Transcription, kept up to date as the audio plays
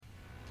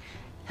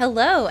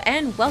Hello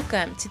and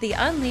welcome to the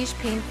Unleash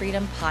Pain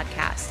Freedom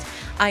podcast.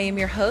 I am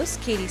your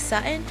host, Katie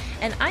Sutton,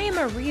 and I am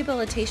a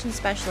rehabilitation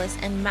specialist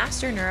and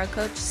master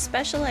neurocoach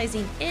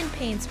specializing in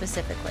pain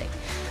specifically.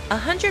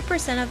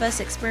 100% of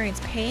us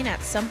experience pain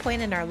at some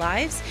point in our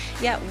lives,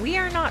 yet we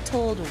are not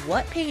told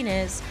what pain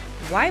is,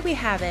 why we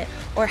have it,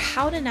 or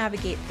how to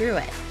navigate through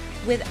it.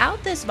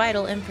 Without this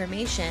vital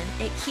information,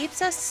 it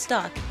keeps us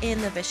stuck in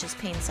the vicious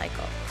pain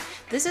cycle.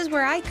 This is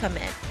where I come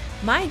in.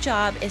 My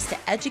job is to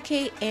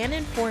educate and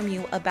inform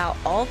you about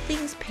all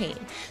things pain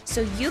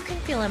so you can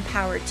feel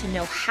empowered to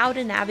know how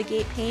to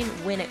navigate pain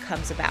when it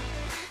comes about.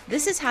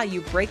 This is how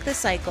you break the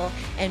cycle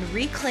and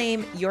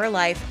reclaim your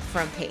life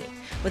from pain.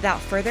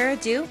 Without further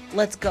ado,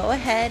 let's go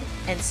ahead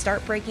and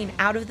start breaking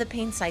out of the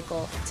pain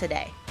cycle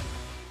today.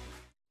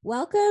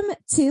 Welcome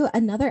to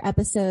another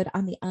episode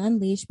on the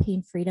Unleash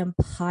Pain Freedom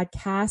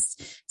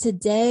podcast.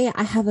 Today,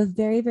 I have a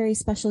very, very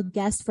special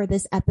guest for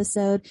this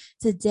episode.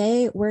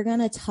 Today, we're going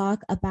to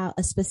talk about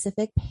a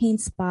specific pain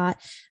spot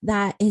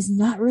that is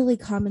not really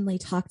commonly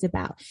talked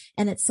about.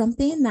 And it's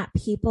something that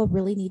people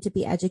really need to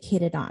be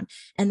educated on.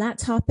 And that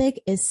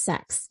topic is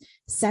sex,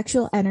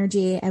 sexual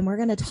energy. And we're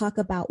going to talk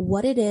about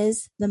what it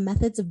is, the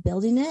methods of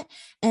building it,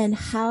 and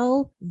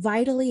how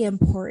vitally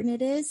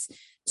important it is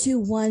to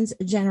one's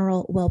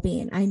general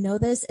well-being. I know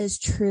this is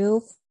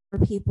true for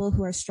people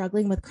who are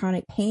struggling with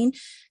chronic pain.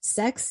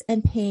 Sex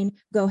and pain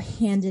go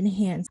hand in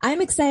hand.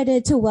 I'm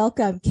excited to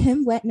welcome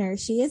Kim Witner.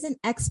 She is an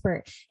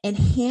expert in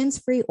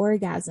hands-free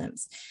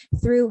orgasms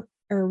through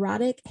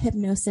erotic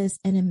hypnosis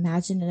and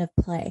imaginative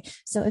play.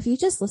 So if you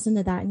just listen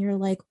to that and you're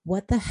like,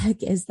 what the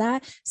heck is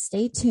that?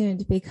 Stay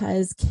tuned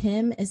because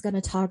Kim is going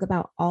to talk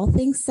about all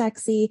things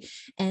sexy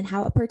and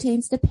how it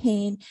pertains to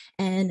pain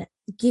and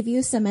give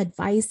you some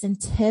advice and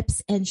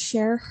tips and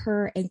share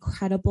her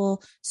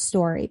incredible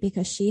story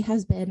because she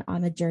has been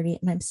on a journey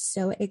and I'm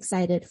so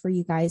excited for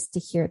you guys to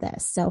hear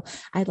this. So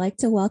I'd like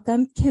to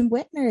welcome Kim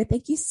Witner.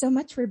 Thank you so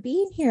much for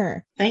being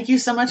here. Thank you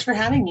so much for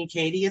having me,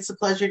 Katie. It's a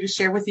pleasure to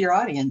share with your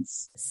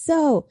audience.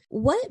 So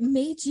what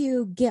made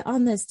you get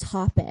on this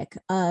topic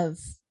of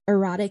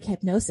erotic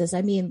hypnosis?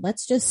 I mean,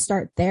 let's just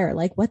start there.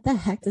 Like, what the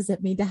heck does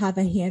it mean to have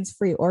a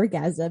hands-free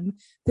orgasm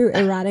through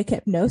erotic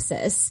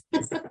hypnosis?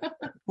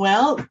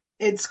 Well,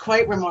 it's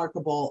quite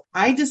remarkable.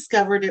 I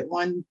discovered it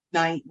one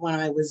night when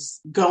I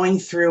was going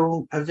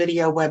through a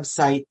video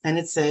website and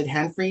it said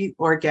hand-free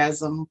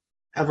orgasm,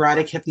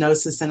 erotic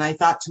hypnosis. And I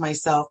thought to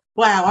myself,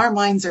 wow, our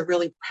minds are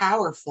really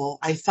powerful.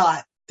 I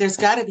thought there's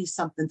got to be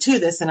something to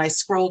this. And I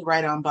scrolled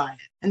right on by it.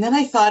 And then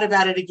I thought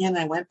about it again.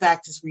 I went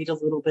back to read a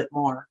little bit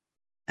more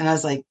and I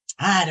was like,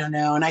 I don't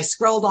know. And I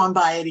scrolled on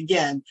by it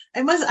again.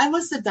 I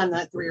must have done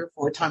that 3 or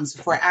 4 times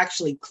before I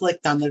actually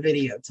clicked on the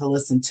video to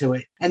listen to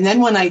it. And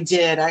then when I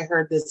did, I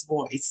heard this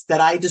voice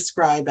that I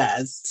describe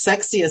as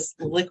sexiest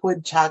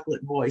liquid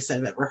chocolate voice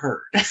I've ever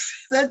heard.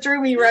 That drew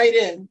me right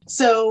in.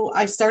 So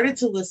I started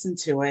to listen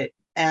to it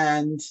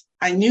and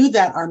I knew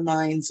that our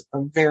minds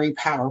are very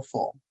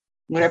powerful.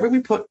 Whatever we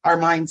put our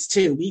minds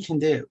to, we can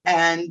do.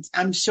 And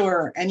I'm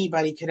sure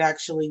anybody could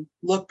actually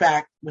look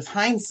back with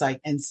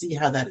hindsight and see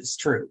how that is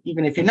true.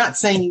 Even if you're not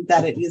saying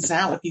that it is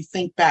now, if you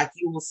think back,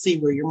 you will see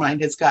where your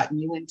mind has gotten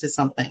you into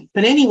something.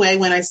 But anyway,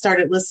 when I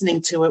started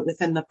listening to it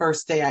within the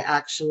first day, I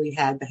actually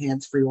had the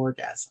hands-free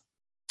orgasm.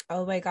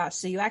 Oh my gosh.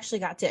 So you actually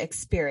got to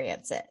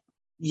experience it.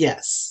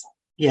 Yes.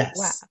 Yes.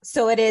 Wow.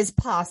 So it is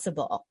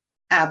possible.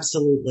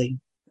 Absolutely.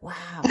 Wow.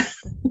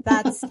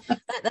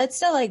 That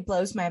still like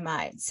blows my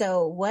mind.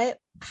 So what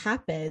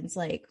happens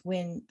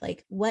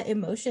what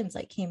emotions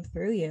came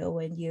through you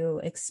when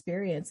you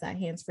experience that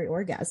hands-free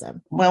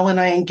orgasm? Well, when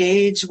I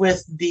engage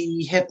with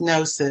the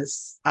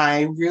hypnosis,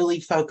 I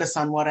really focus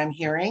on what I'm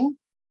hearing.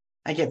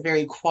 I get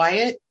very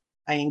quiet.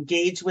 I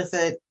engage with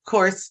it. Of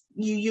course,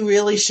 you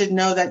really should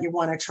know that you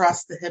want to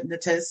trust the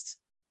hypnotist,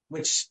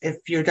 which if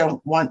you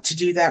don't want to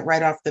do that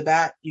right off the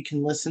bat, you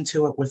can listen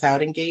to it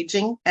without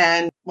engaging.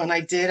 And when I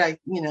did,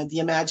 the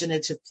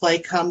imaginative play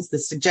comes, the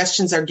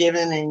suggestions are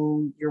given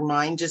and your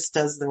mind just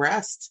does the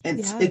rest.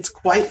 It's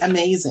quite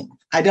amazing.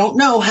 I don't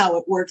know how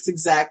it works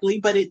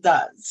exactly, but it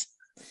does.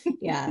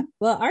 Yeah.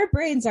 Well, our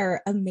brains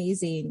are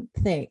amazing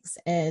things.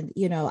 And,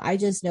 I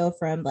just know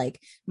from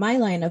my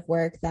line of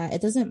work that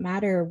it doesn't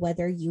matter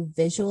whether you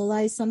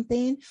visualize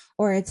something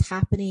or it's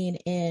happening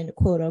in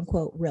quote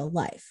unquote real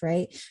life,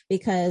 right?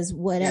 Because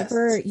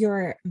whatever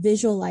you're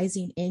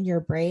visualizing in your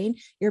brain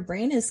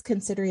is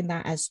considering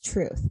that as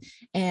truth.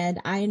 And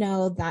I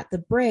know that the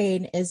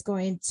brain is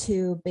going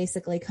to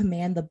basically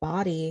command the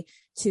body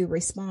to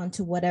respond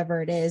to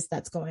whatever it is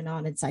that's going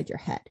on inside your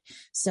head.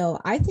 So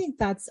I think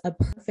that's a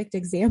perfect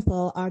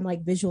example on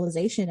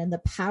visualization and the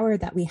power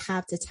that we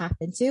have to tap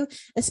into,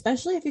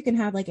 especially if you can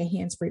have a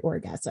hands-free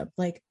orgasm.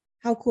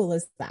 How cool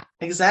is that?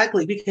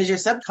 Exactly, because your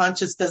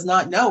subconscious does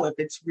not know if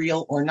it's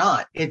real or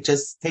not. It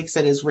just takes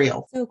it as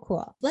real. So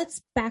cool.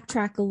 Let's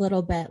backtrack a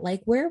little bit.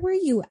 Where were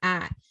you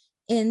at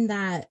in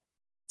that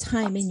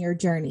time in your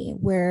journey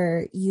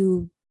where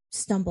you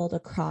stumbled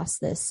across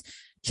this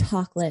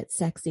chocolate,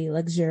 sexy,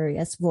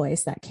 luxurious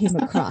voice that came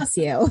across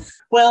you?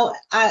 Well,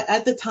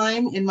 at the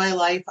time in my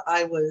life,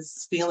 I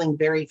was feeling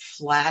very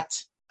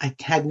flat. I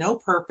had no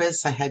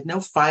purpose. I had no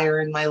fire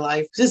in my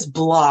life, just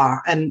blah.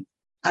 And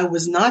I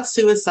was not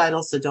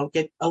suicidal, so don't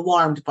get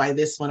alarmed by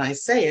this when I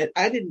say it.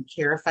 I didn't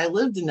care if I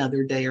lived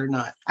another day or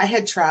not. I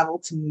had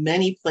traveled to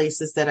many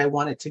places that I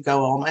wanted to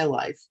go all my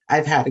life.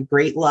 I've had a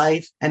great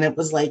life, and it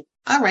was like,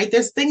 all right,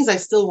 there's things I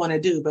still want to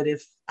do, but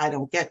if I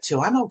don't get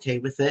to, I'm okay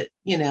with it.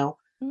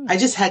 I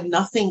just had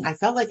nothing. I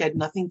felt like I had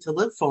nothing to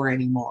live for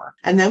anymore.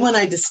 And then when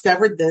I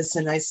discovered this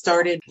and I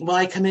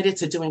committed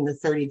to doing the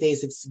 30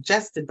 days as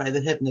suggested by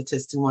the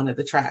hypnotist in one of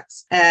the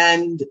tracks.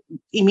 And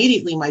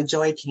immediately my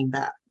joy came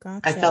back.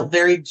 Gotcha. I felt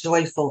very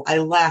joyful. I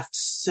laughed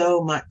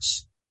so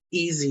much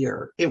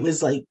easier. It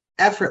was like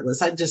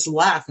effortless. I just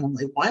laugh. And I'm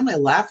like, why am I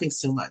laughing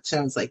so much?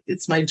 And I was like,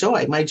 it's my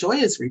joy. My joy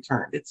is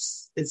returned.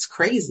 It's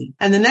crazy.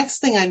 And the next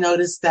thing I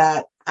noticed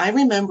that I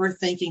remember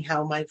thinking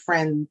how my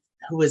friend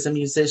who was a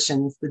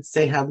musician would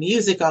say how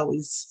music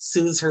always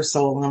soothes her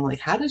soul. And I'm like,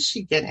 how does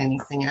she get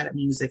anything out of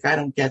music? I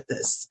don't get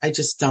this. I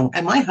just don't.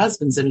 And my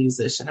husband's a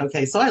musician.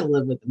 Okay. So I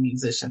live with a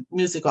musician,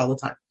 music all the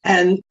time.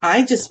 And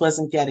I just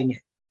wasn't getting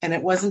it. And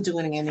it wasn't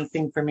doing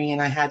anything for me.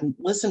 And I hadn't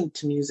listened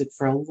to music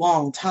for a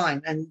long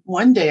time. And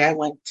one day I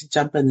went to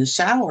jump in the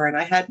shower and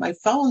I had my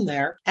phone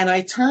there and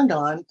I turned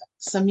on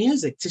some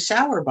music to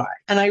shower by.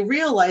 And I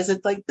realized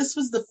that like this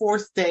was the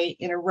fourth day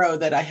in a row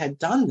that I had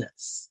done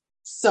this.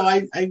 So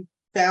I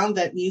found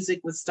that music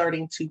was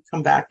starting to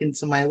come back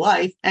into my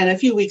life. And a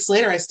few weeks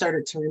later, I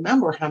started to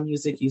remember how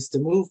music used to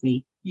move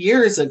me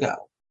years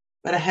ago,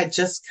 but I had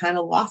just kind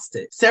of lost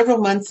it. Several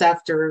months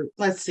after,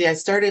 I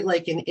started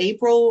like in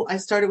April, I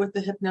started with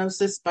the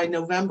hypnosis. By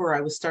November, I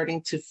was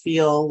starting to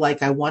feel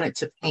like I wanted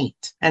to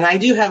paint. And I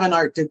do have an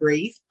art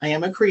degree. I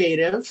am a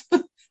creative.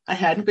 I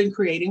hadn't been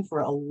creating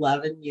for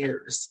 11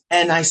 years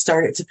and I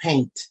started to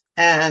paint.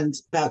 And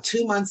about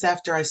 2 months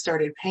after I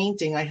started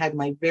painting, I had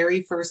my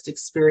very first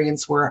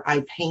experience where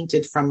I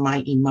painted from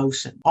my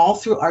emotion. All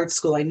through art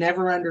school, I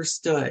never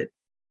understood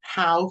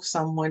how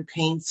someone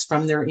paints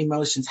from their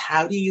emotions.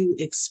 How do you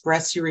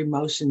express your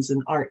emotions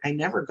in art? I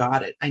never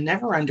got it. I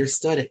never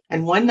understood it.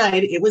 And one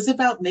night, it was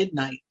about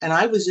midnight, and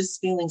I was just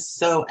feeling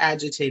so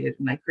agitated.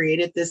 And I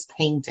created this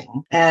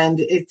painting.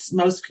 And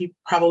most people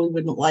probably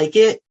wouldn't like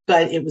it,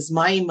 but it was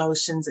my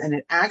emotions. And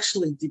it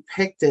actually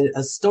depicted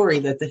a story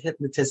that the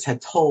hypnotist had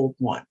told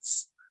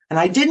once. And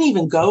I didn't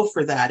even go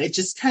for that. It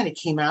just kind of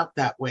came out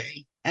that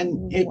way.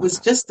 And it was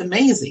just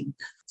amazing.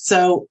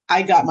 So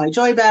I got my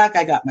joy back.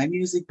 I got my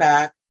music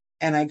back.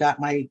 And I got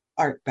my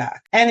art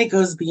back. And it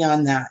goes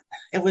beyond that.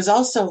 It was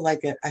also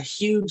like a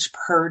huge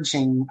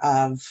purging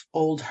of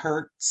old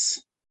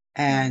hurts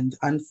and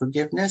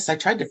unforgiveness. I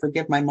tried to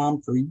forgive my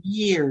mom for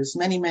years,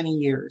 many, many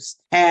years.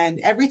 And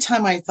every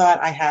time I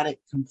thought I had it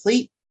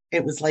complete,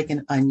 it was like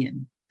an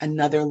onion.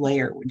 Another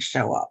layer would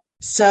show up.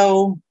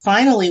 So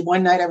finally,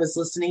 one night I was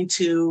listening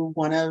to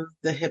one of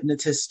the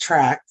hypnotist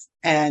tracks.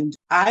 And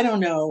I don't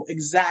know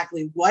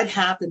exactly what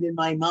happened in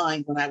my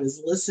mind when I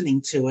was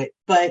listening to it,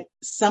 but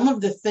some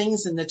of the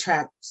things in the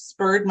track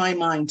spurred my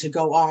mind to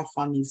go off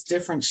on these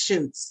different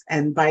shoots.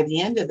 And by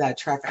the end of that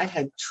track, I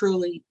had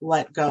truly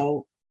let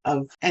go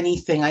of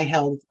anything I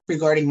held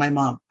regarding my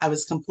mom. I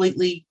was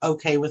completely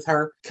okay with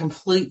her.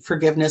 Complete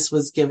forgiveness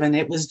was given.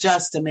 It was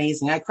just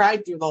amazing. I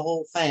cried through the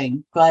whole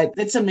thing, but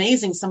it's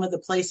amazing some of the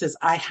places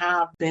I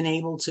have been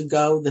able to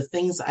go, the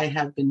things I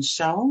have been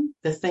shown,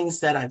 the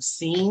things that I've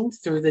seen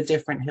through the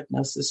different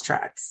hypnosis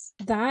tracks.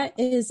 That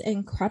is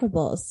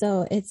incredible.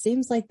 So it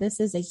seems like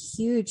this is a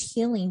huge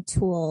healing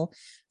tool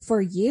for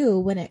you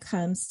when it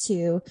comes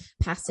to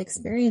past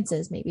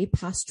experiences, maybe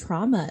past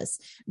traumas,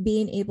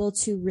 being able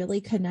to really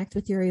connect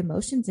with your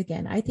emotions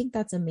again. I think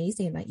that's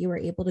amazing that you were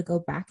able to go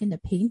back into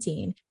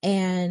painting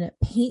and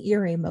paint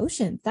your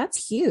emotions.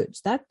 That's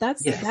huge.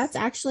 That's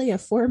actually a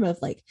form of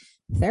like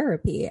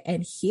therapy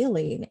and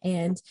healing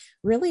and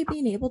really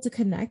being able to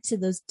connect to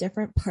those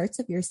different parts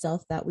of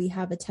yourself that we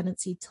have a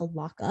tendency to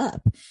lock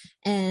up.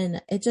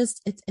 And it's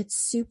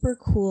super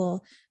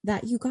cool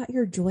that you got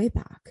your joy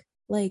back.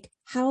 Like,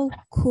 how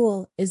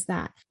cool is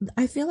that?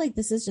 I feel like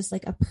this is just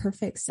like a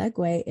perfect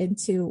segue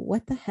into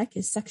what the heck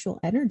is sexual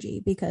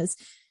energy, because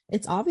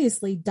it's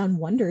obviously done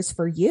wonders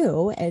for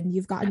you and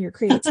you've gotten your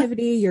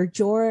creativity, your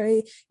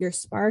joy, your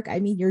spark.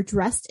 I mean, you're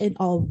dressed in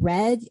all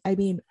red. I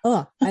mean,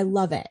 I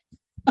love it.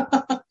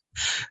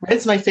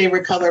 Red's my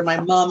favorite color.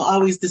 My mom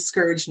always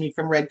discouraged me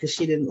from red because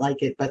she didn't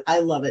like it, but I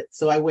love it.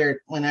 So I wear it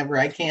whenever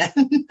I can.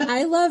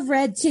 I love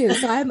red too.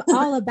 So I'm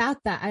all about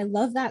that. I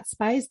love that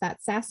spice, that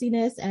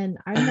sassiness, and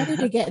I'm ready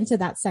to get into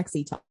that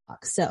sexy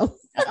talk. So.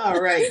 All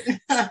right.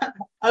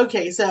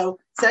 Okay. So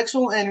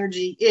sexual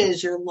energy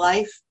is your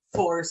life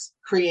force,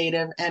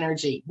 creative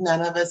energy.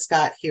 None of us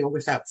got here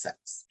without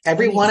sex.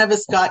 Every one of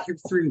us got here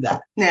through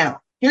that.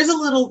 Now, here's a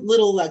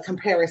little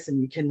comparison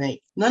you can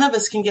make. None of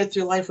us can get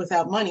through life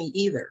without money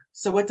either.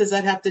 So what does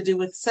that have to do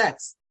with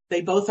sex?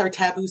 They both are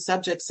taboo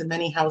subjects in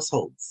many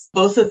households.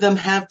 Both of them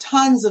have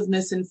tons of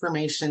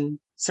misinformation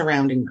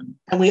surrounding them.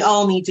 And we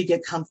all need to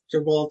get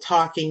comfortable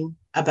talking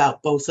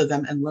about both of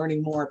them and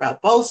learning more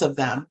about both of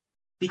them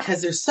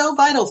because they're so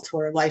vital to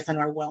our life and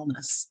our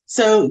wellness.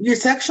 So your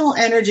sexual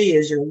energy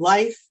is your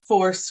life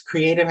force,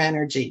 creative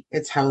energy.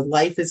 It's how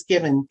life is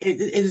given.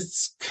 It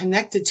is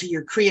connected to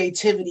your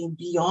creativity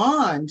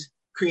beyond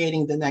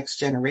creating the next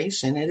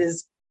generation. It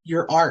is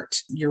your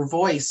art, your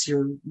voice,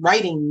 your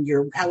writing,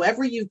 your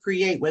however you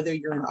create, whether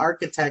you're an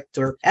architect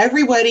or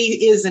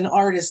everybody is an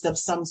artist of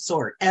some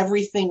sort.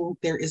 Everything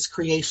there is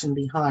creation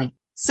behind.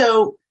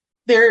 So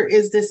there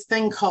is this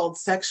thing called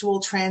sexual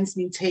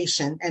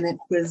transmutation, and it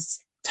was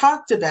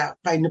talked about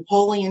by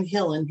Napoleon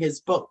Hill in his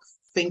book,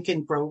 Think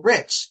and Grow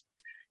Rich.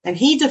 And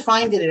he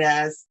defined it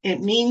as, it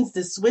means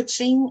the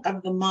switching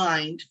of the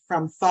mind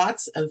from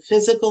thoughts of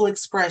physical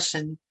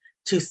expression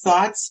to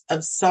thoughts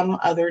of some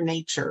other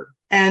nature.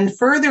 And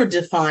further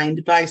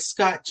defined by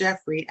Scott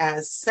Jeffrey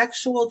as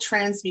sexual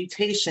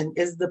transmutation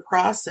is the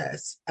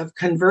process of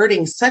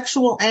converting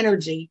sexual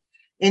energy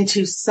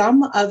into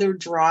some other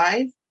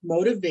drive,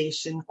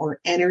 motivation, or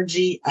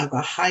energy of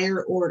a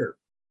higher order.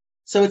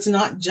 So it's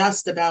not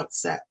just about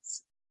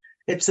sex.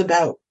 It's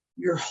about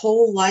your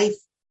whole life,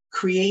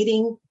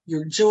 creating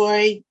your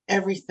joy,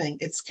 everything.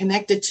 It's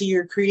connected to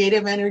your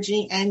creative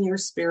energy and your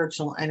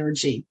spiritual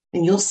energy.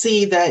 And you'll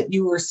see that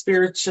your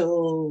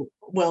spiritual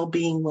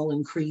well-being will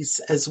increase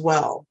as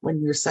well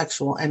when your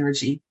sexual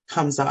energy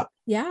comes up.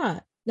 Yeah.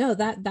 No,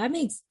 that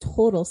makes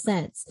total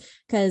sense.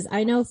 Because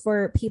I know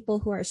for people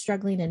who are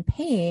struggling in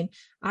pain,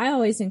 I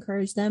always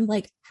encourage them,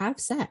 like, have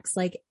sex,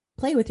 like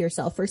play with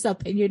yourself or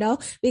something,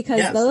 because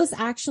Yes. Those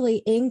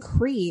actually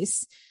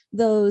increase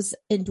those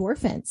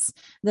endorphins,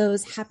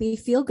 those happy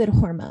feel good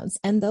hormones.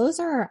 And those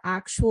are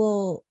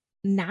actual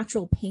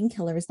natural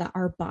painkillers that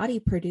our body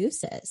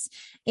produces.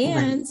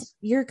 And Right.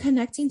 You're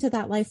connecting to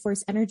that life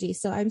force energy.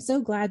 So I'm so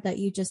glad that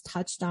you just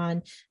touched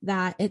on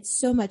that. It's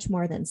so much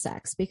more than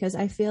sex, because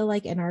I feel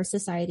like in our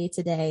society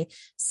today,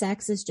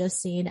 sex is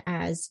just seen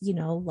as,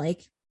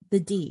 like the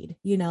deed,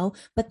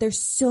 but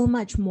there's so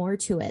much more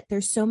to it.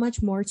 There's so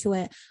much more to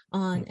it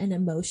on an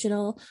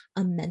emotional,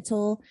 a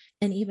mental,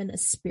 and even a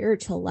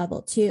spiritual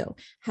level too.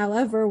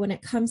 However, when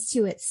it comes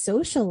to it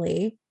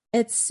socially,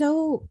 it's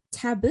so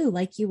taboo,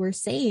 like you were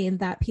saying,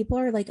 that people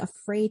are like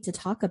afraid to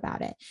talk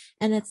about it.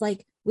 And it's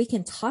like, we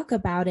can talk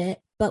about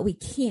it, but we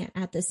can't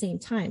at the same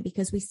time,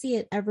 because we see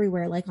it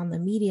everywhere, like on the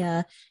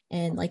media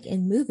and like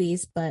in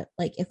movies. But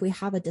like, if we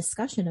have a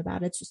discussion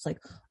about it, it's just like,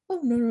 oh,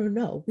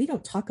 no, we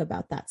don't talk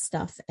about that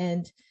stuff.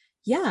 And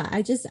yeah,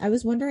 I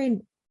was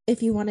wondering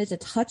if you wanted to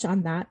touch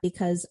on that,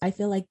 because I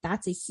feel like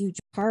that's a huge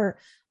part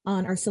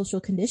on our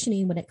social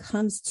conditioning when it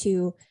comes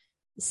to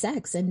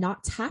sex and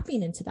not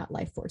tapping into that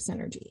life force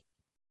energy.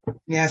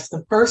 Yes,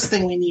 the first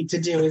thing we need to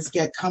do is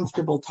get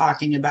comfortable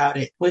talking about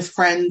it with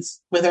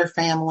friends, with our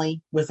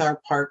family, with our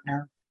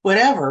partner,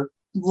 whatever.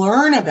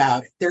 Learn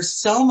about it. There's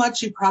so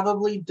much you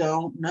probably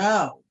don't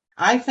know.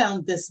 I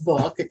found this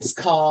book. It's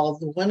called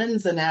The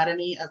Woman's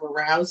Anatomy of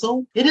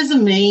Arousal. It is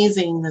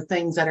amazing the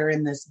things that are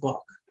in this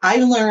book.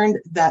 I learned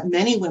that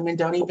many women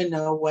don't even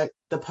know what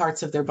the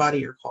parts of their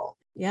body are called.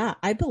 Yeah,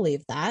 I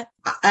believe that.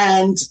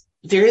 And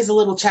there is a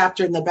little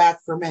chapter in the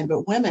back for men,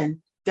 but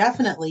women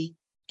definitely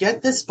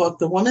get this book,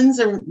 The Woman's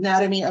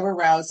Anatomy of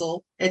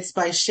Arousal. It's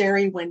by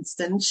Sherry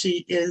Winston.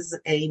 She is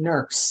a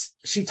nurse.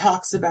 She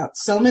talks about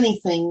so many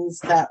things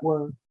that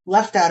were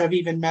left out of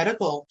even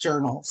medical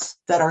journals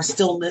that are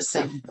still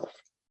missing,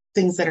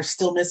 things that are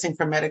still missing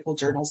from medical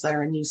journals that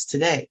are in use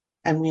today.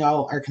 And we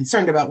all are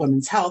concerned about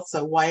women's health.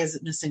 So why is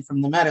it missing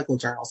from the medical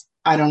journals?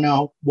 I don't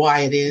know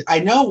why it is. I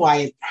know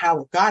how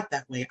it got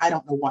that way. I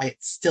don't know why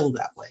it's still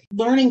that way.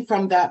 Learning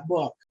from that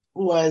book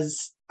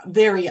was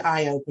very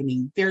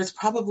eye-opening. There's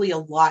probably a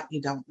lot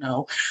you don't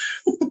know.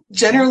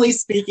 Generally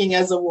speaking,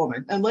 as a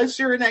woman, unless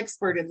you're an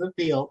expert in the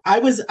field, I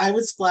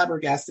was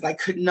flabbergasted. I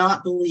could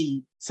not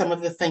believe some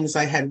of the things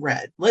I had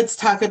read. Let's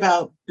talk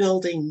about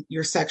building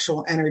your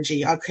sexual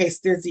energy. Okay, so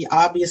there's the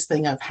obvious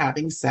thing of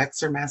having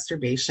sex or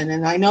masturbation.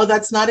 And I know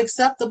that's not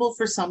acceptable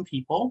for some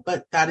people,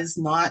 but that is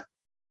not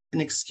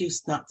an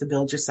excuse not to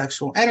build your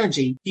sexual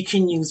energy. You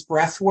can use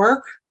breath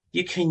work.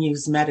 You can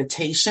use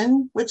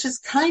meditation, which is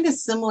kind of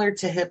similar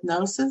to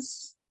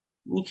hypnosis.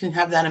 You can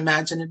have that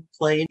imaginative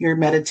play in your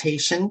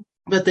meditation.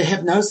 But the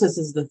hypnosis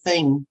is the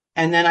thing.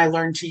 And then I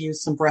learned to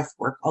use some breath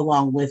work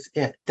along with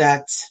it.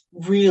 That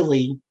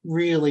really,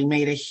 really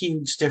made a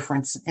huge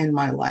difference in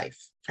my life.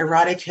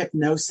 Erotic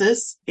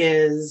hypnosis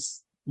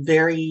is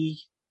very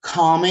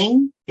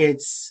calming.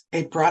 It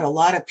brought a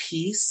lot of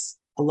peace,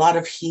 a lot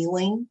of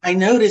healing. I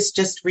noticed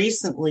just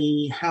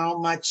recently how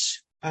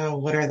much,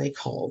 what are they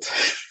called?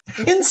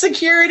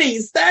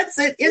 Insecurities. That's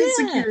it.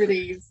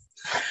 Insecurities.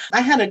 Yeah.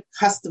 I had a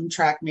custom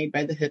track made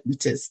by the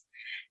hypnotist.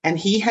 And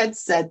he had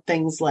said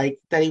things like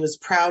that he was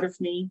proud of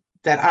me,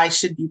 that I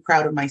should be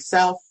proud of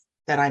myself,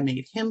 that I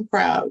made him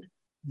proud,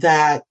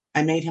 that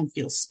I made him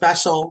feel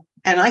special,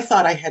 And I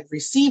thought I had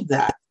received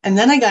that. And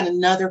then I got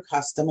another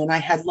custom and I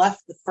had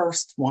left the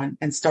first one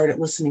and started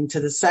listening to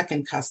the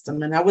second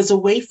custom. And I was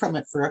away from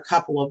it for a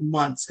couple of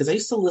months because I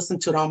used to listen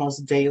to it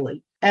almost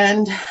daily.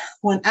 And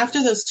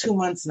after those 2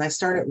 months and I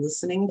started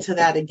listening to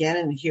that again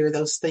and hear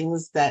those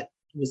things that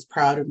was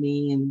proud of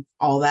me and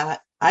all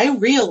that, I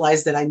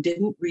realized that I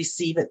didn't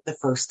receive it the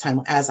first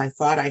time as I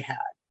thought I had.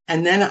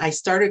 And then I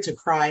started to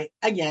cry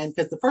again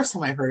because the first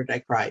time I heard it, I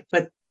cried.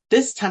 But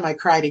this time I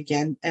cried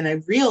again, and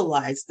I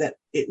realized that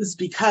it was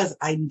because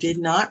I did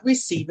not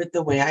receive it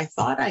the way I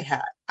thought I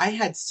had. I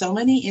had so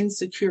many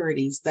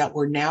insecurities that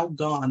were now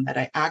gone that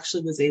I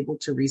actually was able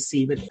to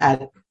receive it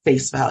at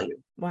face value.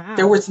 Wow.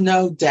 There was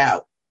no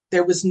doubt.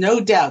 There was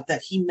no doubt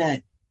that he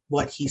meant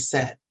what he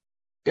said.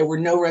 There were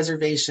no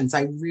reservations.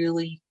 I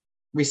really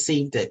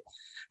received it.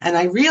 And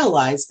I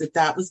realized that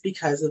that was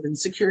because of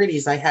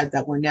insecurities I had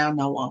that were now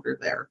no longer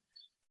there.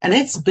 And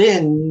it's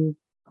been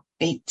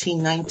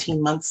 18,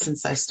 19 months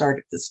since I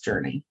started this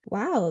journey.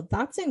 Wow,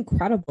 that's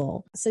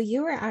incredible. So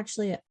you were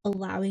actually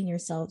allowing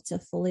yourself to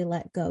fully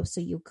let go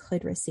so you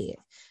could receive.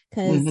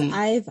 Because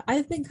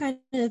I've been kind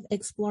of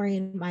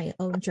exploring my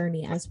own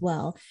journey as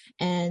well.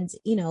 And,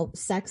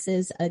 sex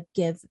is a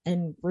give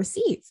and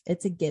receive.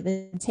 It's a give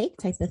and take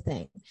type of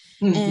thing.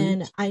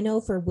 And I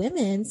know for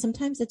women,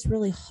 sometimes it's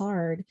really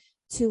hard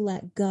to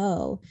let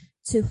go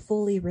to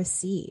fully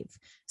receive.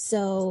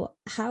 So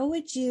how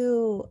would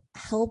you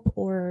help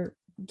or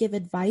give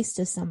advice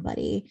to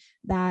somebody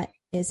that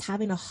is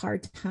having a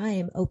hard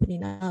time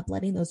opening up,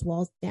 letting those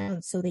walls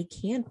down so they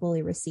can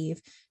fully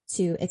receive,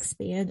 to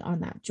expand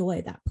on that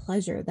joy, that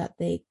pleasure that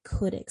they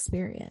could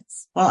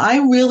experience? Well, I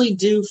really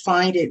do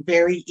find it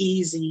very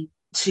easy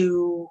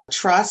to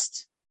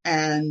trust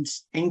and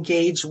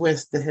engage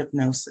with the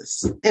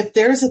hypnosis. If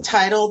there's a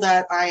title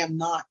that I am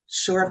not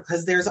sure,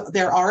 because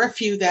there are a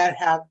few that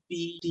have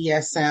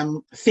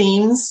BDSM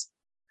themes,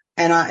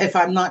 and if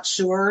I'm not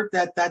sure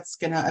that that's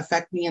going to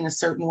affect me in a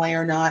certain way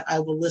or not, I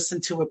will listen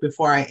to it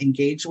before I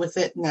engage with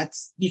it. And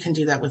you can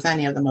do that with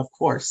any of them, of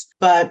course.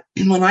 But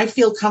when I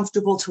feel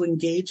comfortable to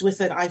engage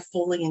with it, I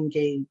fully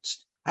engage.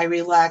 I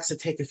relax. I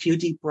take a few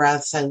deep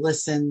breaths. I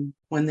listen.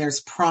 When there's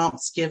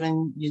prompts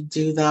given, you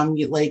do them.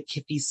 You, like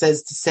if he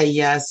says to say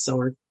yes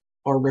or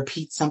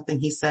repeat something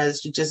he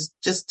says, you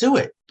just do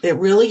it. It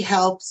really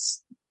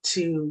helps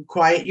to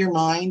quiet your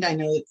mind. I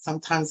know that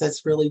sometimes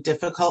that's really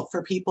difficult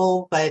for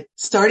people, but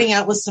starting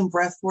out with some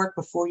breath work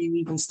before you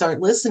even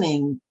start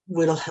listening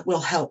will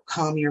help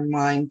calm your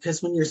mind,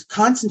 because when you're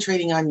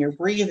concentrating on your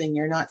breathing,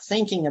 you're not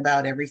thinking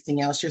about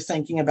everything else. You're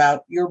thinking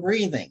about your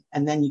breathing,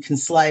 and then you can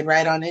slide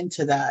right on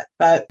into that.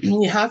 But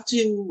you have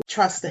to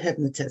trust the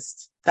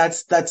hypnotist.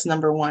 That's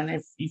number one.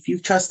 If you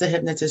trust the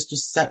hypnotist, you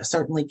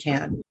certainly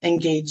can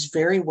engage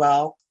very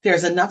well.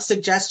 There's enough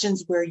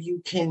suggestions where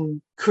you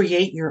can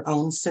create your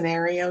own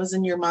scenarios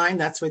in your mind.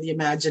 That's where the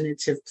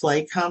imaginative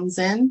play comes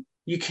in.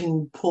 You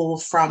can pull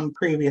from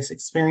previous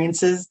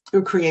experiences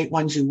or create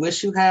ones you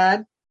wish you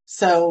had.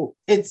 So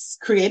it's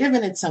creative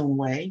in its own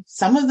way.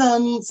 Some of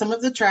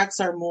the tracks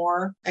are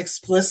more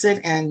explicit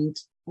and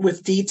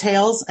with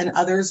details, and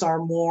others are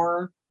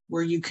more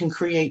where you can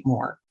create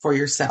more for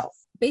yourself.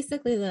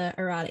 Basically, the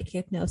erotic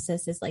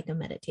hypnosis is like a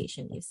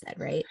meditation, you said,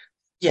 right?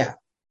 Yeah,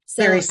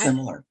 so very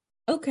similar.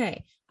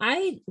 Okay.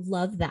 I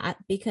love that,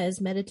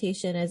 because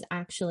meditation is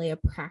actually a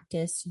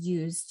practice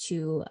used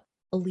to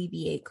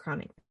alleviate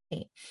chronic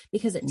pain,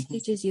 because it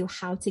teaches you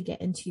how to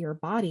get into your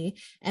body.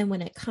 And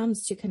when it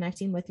comes to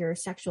connecting with your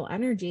sexual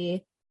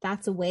energy,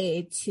 that's a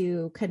way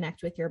to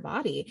connect with your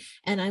body.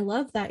 And I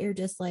love that you're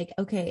just like,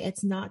 okay,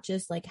 it's not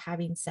just like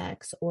having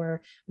sex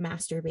or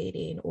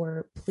masturbating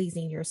or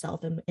pleasing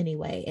yourself in any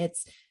way.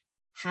 It's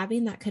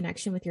having that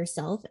connection with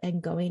yourself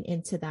and going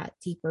into that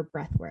deeper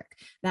breath work.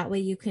 That way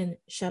you can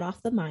shut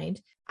off the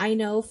mind. I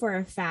know for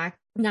a fact,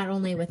 not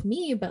only with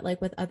me, but like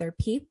with other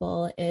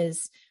people,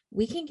 is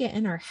we can get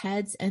in our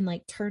heads and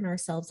like turn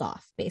ourselves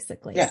off,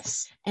 basically.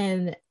 Yes.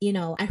 And,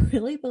 I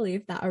really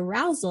believe that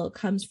arousal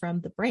comes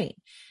from the brain.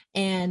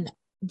 And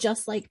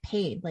just like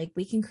pain, like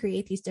we can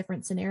create these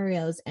different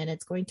scenarios and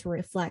it's going to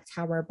reflect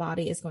how our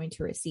body is going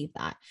to receive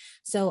that.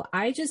 So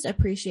I just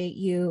appreciate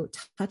you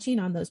touching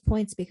on those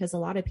points, because a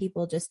lot of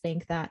people just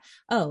think that,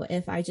 oh,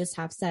 if I just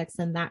have sex,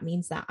 then that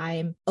means that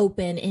I'm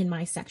open in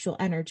my sexual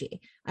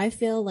energy. I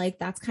feel like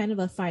that's kind of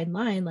a fine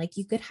line. Like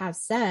you could have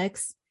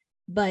sex,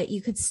 but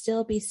you could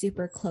still be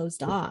super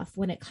closed off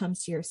when it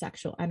comes to your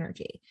sexual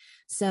energy.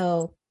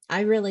 So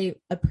I really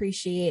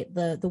appreciate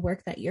the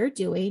work that you're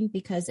doing,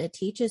 because it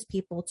teaches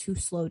people to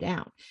slow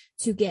down,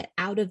 to get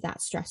out of that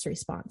stress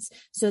response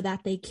so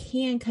that they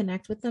can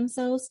connect with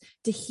themselves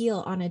to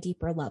heal on a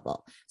deeper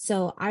level.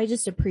 So I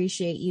just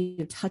appreciate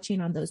you touching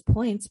on those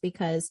points,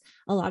 because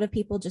a lot of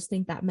people just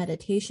think that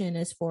meditation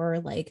is for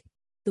like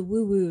the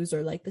woo-woos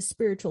or like the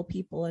spiritual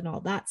people and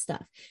all that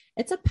stuff.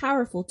 It's a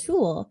powerful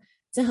tool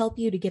to help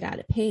you to get out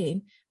of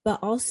pain, but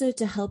also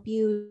to help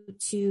you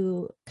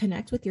to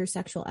connect with your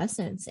sexual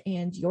essence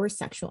and your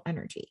sexual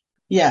energy.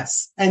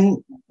 Yes.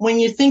 And when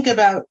you think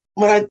about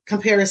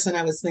comparison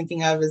I was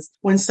thinking of is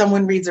when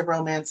someone reads a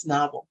romance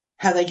novel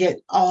how they get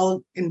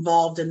all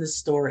involved in the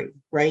story,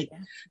 right? Yeah.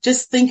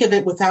 Just think of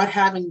it without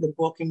having the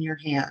book in your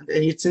hand,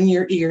 and it's in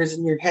your ears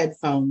and your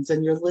headphones,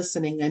 and you're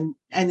listening.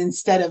 And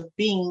instead of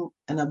being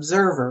an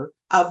observer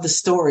of the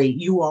story,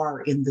 you are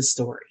in the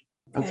story.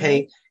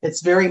 Okay.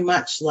 It's very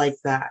much like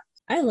that.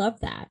 I love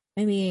that.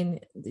 I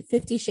mean,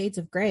 50 Shades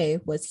of Grey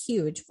was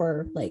huge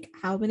for like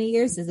how many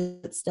years? Is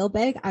it still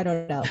big? I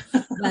don't know.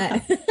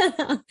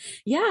 But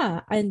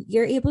yeah, and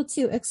you're able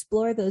to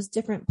explore those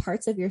different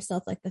parts of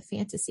yourself, like the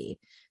fantasy,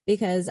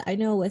 because I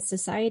know with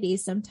society,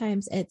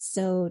 sometimes it's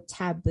so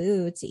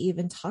taboo to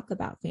even talk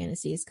about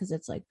fantasies because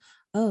it's like,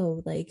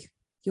 oh, like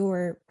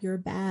you're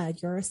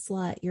bad, you're a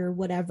slut, you're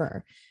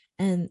whatever,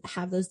 and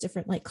have those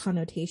different like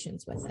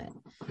connotations with it.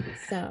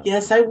 So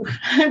yes, I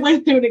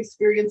went through an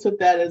experience with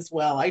that as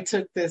well. I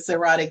took this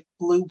erotic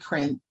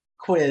blueprint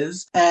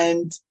quiz,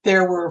 and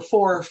there were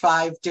 4 or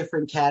 5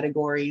 different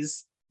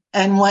categories.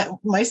 And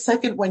my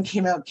second one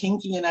came out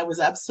kinky, and I was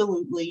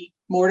absolutely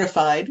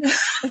mortified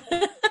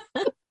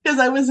because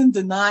I was in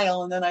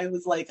denial. And then I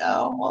was like,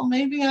 oh, well,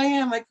 maybe I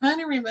am. I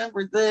kind of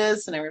remember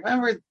this and I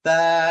remembered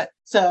that.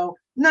 So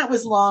that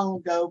was long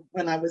ago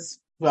when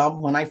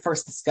I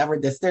first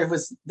discovered this. There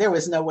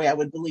was no way I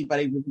would believe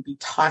I would be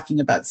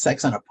talking about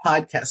sex on a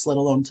podcast, let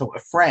alone to a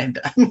friend.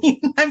 I mean,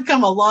 I've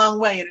come a long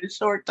way in a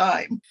short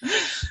time.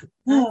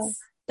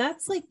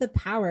 That's like the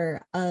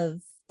power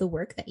of the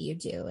work that you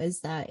do,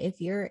 is that if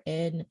you're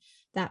in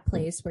that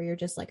place where you're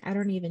just like, I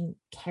don't even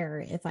care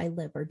if I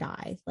live or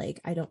die.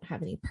 Like, I don't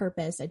have any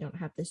purpose. I don't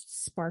have this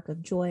spark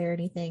of joy or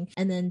anything.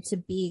 And then to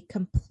be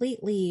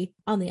completely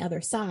on the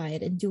other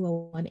side and do a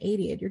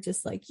 180, and you're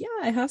just like, yeah,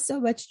 I have so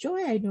much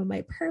joy. I know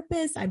my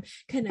purpose. I'm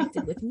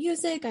connected with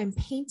music. I'm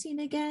painting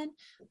again.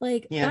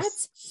 Like, yes.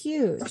 That's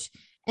huge.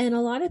 And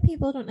a lot of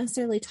people don't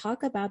necessarily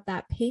talk about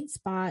that pain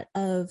spot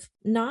of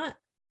not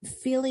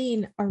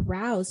feeling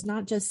aroused,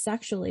 not just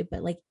sexually,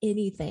 but like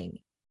anything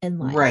in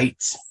life.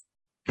 Right.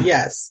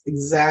 Yes,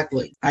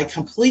 exactly. I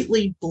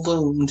completely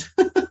bloomed.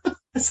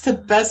 That's the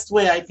best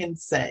way I can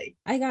say.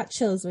 I got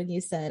chills when you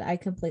said I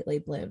completely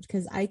bloomed,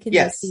 because I can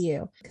Yes. just see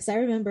you. Because I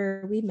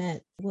remember we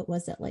met, what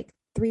was it, like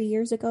 3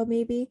 years ago,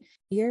 maybe?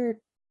 You're a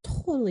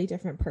totally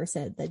different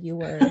person than you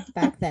were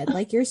back then.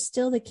 Like, you're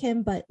still the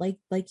Kim, but like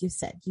you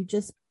said, you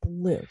just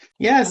blew.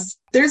 Yes.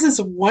 There's this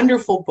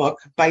wonderful book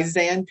by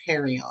Zan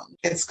Perion.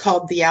 It's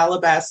called The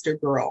Alabaster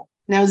Girl.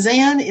 Now,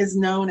 Zan is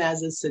known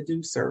as a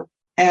seducer,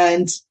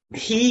 and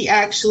he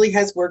actually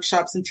has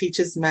workshops and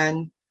teaches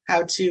men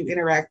how to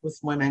interact with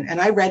women. And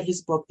I read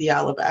his book, The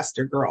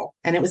Alabaster Girl,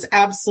 and it was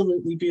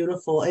absolutely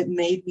beautiful. It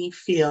made me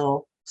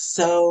feel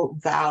so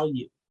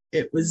valued.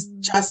 It was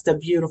just a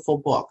beautiful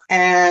book.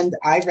 And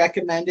I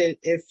recommend it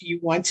if you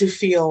want to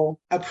feel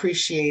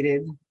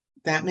appreciated.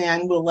 That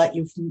man will let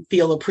you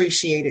feel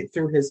appreciated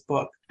through his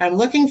book. I'm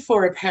looking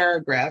for a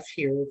paragraph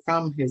here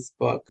from his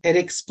book. It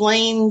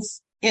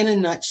explains in a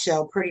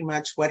nutshell pretty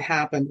much what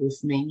happened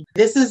with me.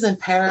 This is a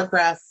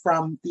paragraph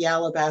from The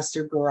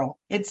Alabaster Girl.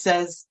 It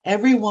says,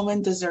 every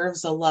woman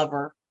deserves a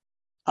lover.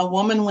 A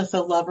woman with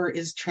a lover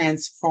is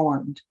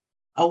transformed.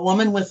 A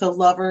woman with a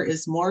lover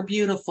is more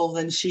beautiful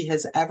than she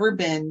has ever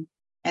been,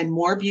 and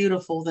more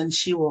beautiful than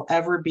she will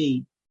ever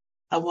be.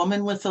 A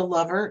woman with a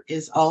lover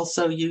is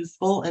also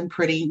youthful and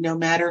pretty, no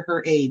matter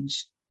her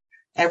age.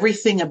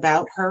 Everything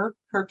about her,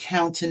 her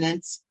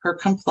countenance, her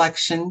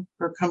complexion,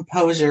 her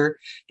composure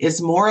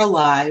is more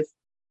alive,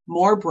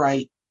 more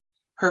bright.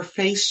 Her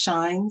face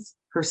shines,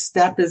 her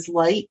step is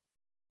light.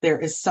 There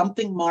is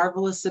something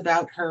marvelous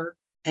about her,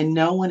 and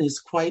no one is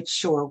quite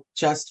sure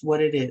just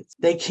what it is.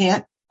 They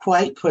can't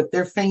quite put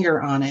their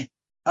finger on it.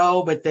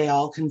 Oh, but they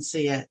all can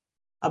see it.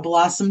 A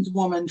blossomed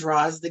woman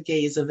draws the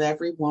gaze of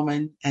every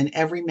woman and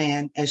every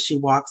man as she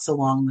walks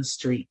along the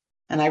street.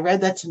 And I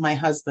read that to my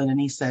husband, and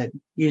he said,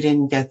 you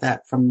didn't get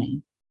that from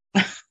me.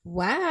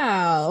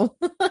 Wow.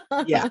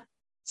 Yeah.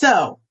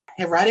 So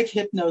erotic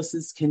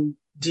hypnosis can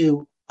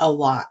do a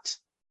lot.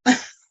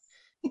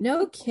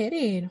 No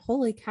kidding.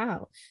 Holy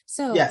cow.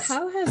 So yes.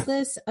 How has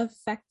this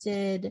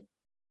affected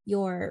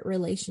your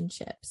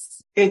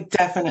relationships? It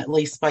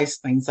definitely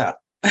spiced things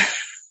up.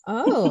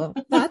 Oh,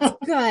 that's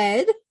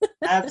good.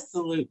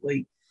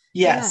 Absolutely.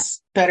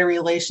 Yes. Yeah. Better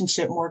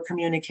relationship, more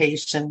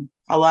communication,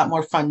 a lot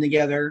more fun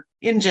together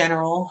in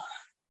general,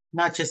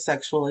 not just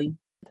sexually.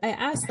 I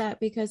ask that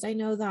because I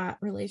know that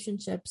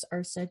relationships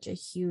are such a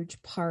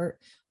huge part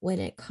when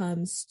it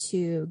comes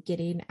to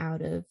getting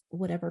out of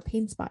whatever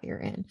pain spot you're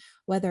in,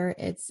 whether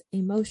it's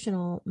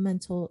emotional,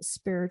 mental,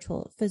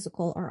 spiritual,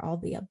 physical, or all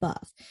the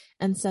above.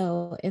 And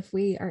so if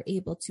we are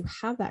able to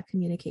have that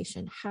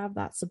communication, have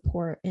that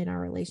support in our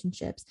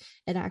relationships,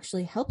 it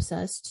actually helps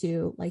us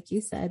to, like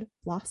you said,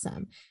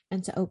 blossom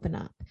and to open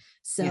up.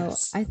 So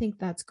yes. I think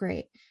that's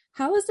great.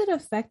 How has it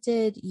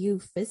affected you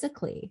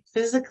physically?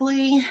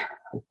 Physically,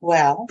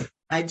 well,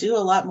 I do a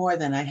lot more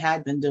than I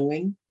had been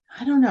doing.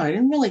 I don't know. I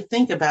didn't really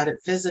think about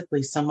it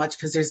physically so much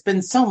because there's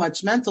been so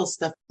much mental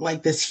stuff,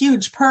 like this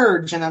huge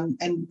purge, and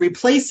I'm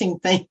replacing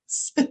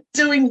things,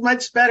 doing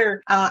much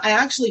better. I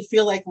actually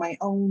feel like my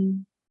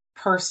own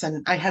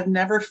person. I have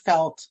never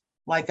felt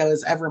like I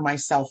was ever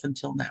myself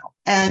until now.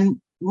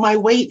 And my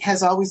weight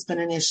has always been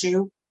an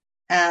issue,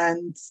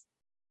 and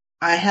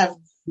I have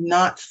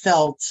not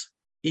felt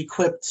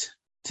equipped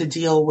to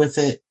deal with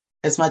it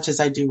as much as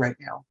I do right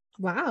now.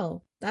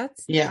 Wow.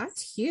 That's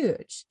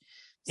huge.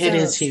 It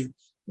is huge.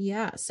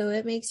 Yeah. So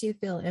it makes you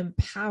feel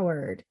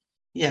empowered.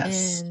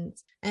 Yes.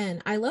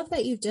 And I love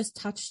that you've just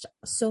touched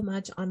so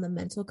much on the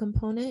mental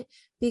component,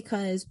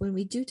 because when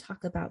we do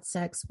talk about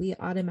sex, we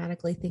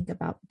automatically think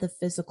about the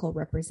physical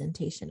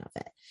representation of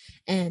it.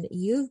 And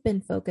you've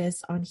been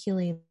focused on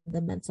healing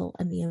the mental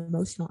and the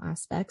emotional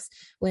aspects,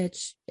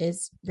 which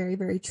is very,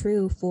 very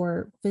true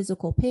for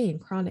physical pain,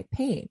 chronic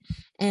pain.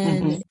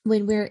 And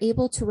when we're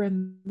able to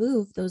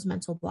remove those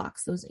mental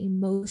blocks, those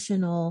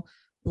emotional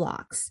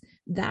blocks,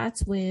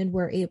 that's when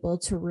we're able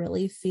to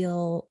really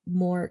feel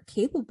more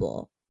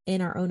capable in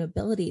our own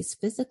abilities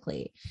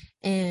physically,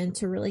 and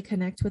to really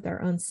connect with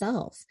our own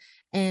self,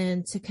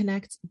 and to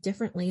connect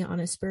differently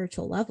on a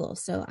spiritual level.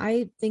 So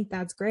I think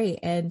that's great.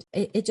 And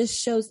it just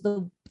shows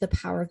the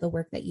power of the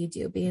work that you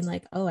do, being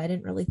like, oh, I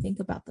didn't really think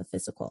about the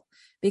physical,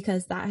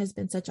 because that has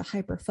been such a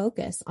hyper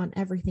focus on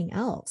everything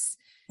else.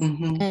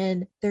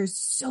 And there's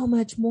so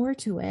much more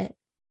to it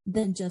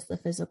than just the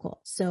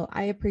physical. So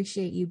I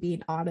appreciate you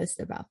being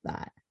honest about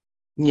that.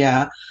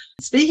 Yeah.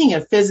 Speaking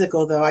of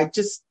physical, though,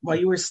 while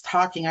you were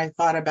talking, I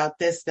thought about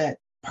this, that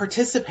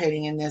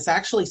participating in this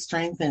actually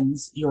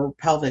strengthens your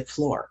pelvic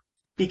floor,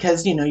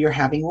 because, you're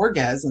having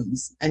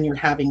orgasms and you're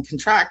having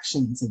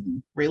contractions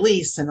and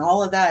release, and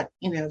all of that,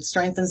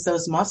 strengthens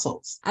those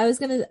muscles. I was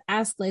going to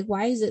ask,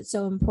 why is it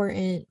so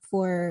important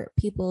for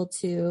people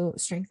to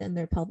strengthen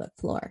their pelvic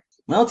floor?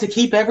 Well, to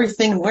keep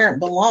everything where it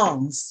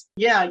belongs.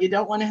 Yeah, you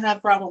don't want to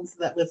have problems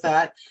with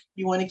that.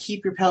 You want to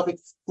keep your pelvic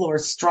floor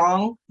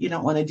strong. You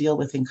don't want to deal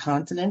with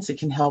incontinence. It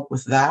can help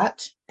with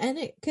that. And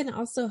it can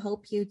also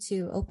help you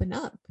to open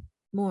up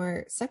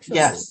more sexually.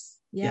 Yes.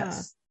 Yeah.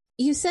 Yes.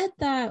 You said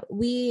that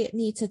we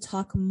need to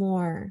talk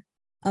more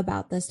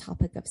about this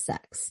topic of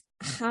sex.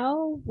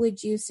 How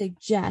would you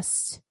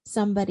suggest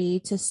somebody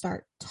to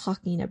start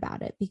talking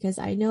about it? Because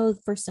I know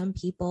for some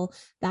people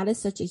that is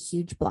such a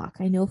huge block.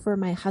 I know for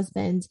my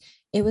husband,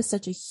 it was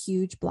such a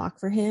huge block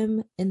for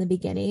him in the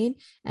beginning.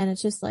 And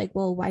it's just like,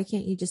 well, why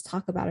can't you just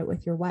talk about it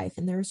with your wife?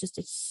 And there was just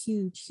a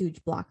huge,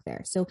 huge block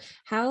there. So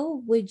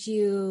how would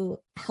you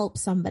help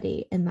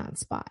somebody in that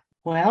spot?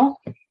 Well,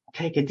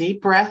 take a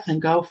deep breath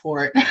and go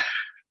for it.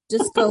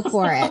 Just go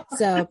for it.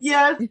 So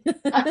yes.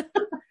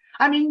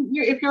 I mean,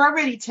 if you're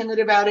already timid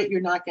about it,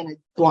 you're not going to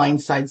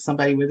blindside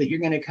somebody with it. You're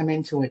going to come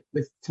into it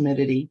with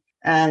timidity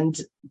and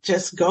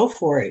just go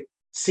for it.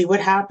 See what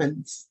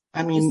happens.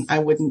 I mean, I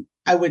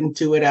wouldn't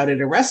do it out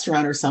at a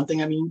restaurant or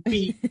something. I mean,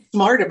 be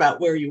smart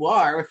about where you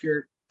are. If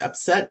you're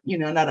upset,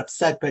 not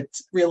upset, but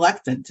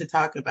reluctant to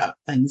talk about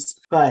things.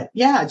 But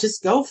yeah,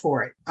 just go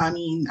for it. I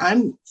mean,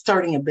 I'm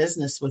starting a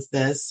business with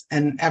this,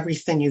 and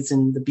everything is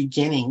in the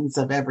beginnings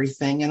of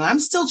everything. And I'm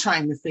still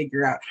trying to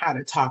figure out how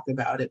to talk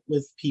about it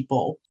with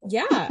people.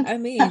 Yeah. I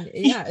mean,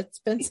 it's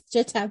been such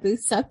a taboo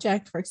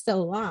subject for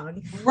so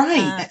long.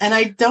 Right. And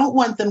I don't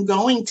want them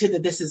going to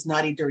this is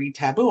naughty, dirty,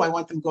 taboo. I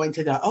want them going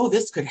to oh,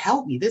 this could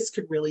help me. This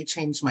could really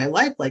change my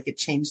life like it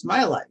changed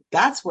my life.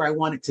 That's where I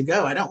want it to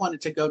go. I don't want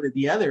it to go to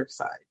the other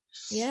side.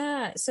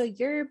 Yeah. So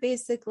you're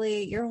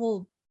basically, your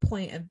whole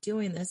point of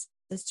doing this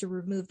is to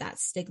remove that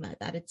stigma,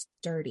 that it's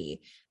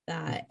dirty,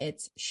 that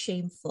it's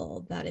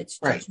shameful, that it's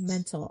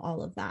judgmental,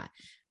 all of that.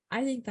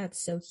 I think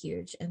that's so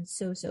huge and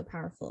so, so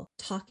powerful,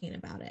 talking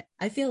about it.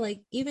 I feel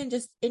like even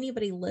just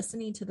anybody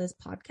listening to this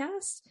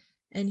podcast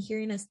and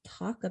hearing us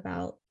talk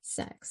about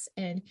sex,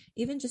 and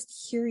even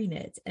just hearing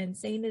it and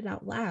saying it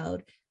out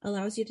loud,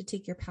 allows you to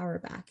take your power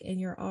back, and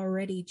you're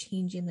already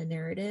changing the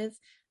narrative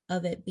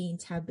of it being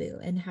taboo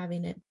and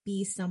having it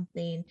be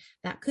something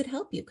that could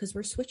help you, because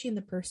we're switching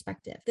the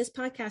perspective. This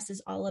podcast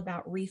is all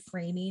about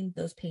reframing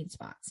those pain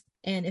spots.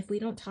 And if we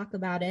don't talk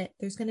about it,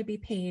 there's going to be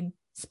pain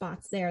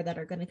spots there that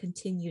are going to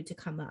continue to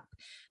come up.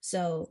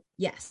 So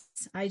yes,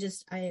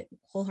 I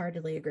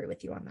wholeheartedly agree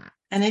with you on that.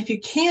 And if you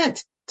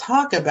can't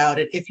talk about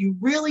it, if you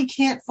really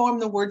can't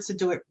form the words to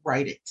do it,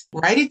 write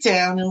it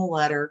down in a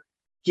letter,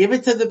 give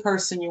it to the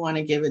person you want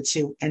to give it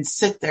to, and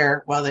sit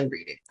there while they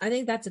read it. I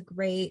think that's a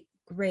great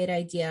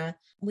idea.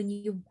 When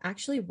you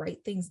actually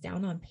write things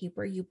down on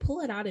paper, you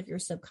pull it out of your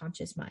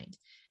subconscious mind.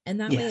 And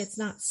that way it's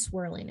not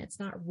swirling, it's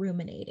not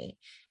ruminating.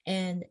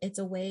 And it's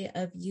a way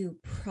of you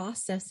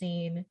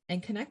processing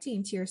and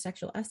connecting to your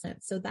sexual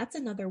essence. So that's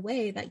another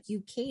way that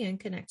you can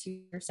connect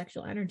to your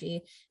sexual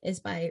energy, is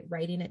by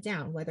writing it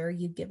down, whether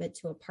you give it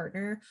to a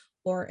partner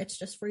or it's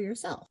just for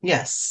yourself.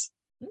 Yes.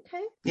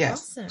 Okay.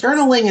 Yes. Awesome.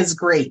 Journaling is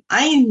great.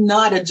 I'm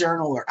not a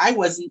journaler. I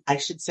was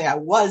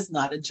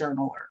not a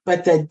journaler.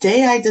 But the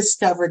day I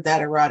discovered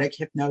that erotic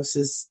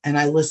hypnosis and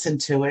I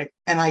listened to it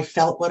and I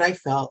felt what I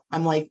felt,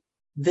 I'm like,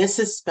 this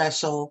is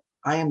special.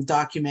 I am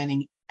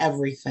documenting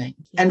everything.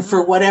 Yeah. And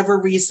for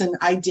whatever reason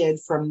I did,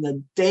 from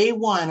the day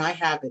one, I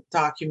have it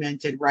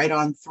documented right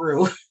on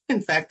through.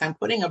 In fact, I'm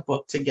putting a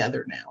book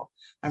together now.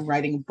 I'm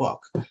writing a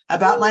book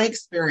about my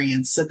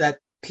experience so that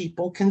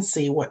people can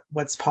see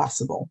what's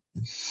possible.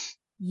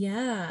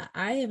 Yeah,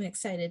 I am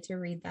excited to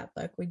read that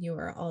book when you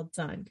are all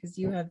done, because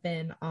you have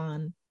been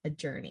on a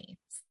journey.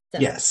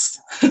 Yes.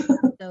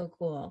 So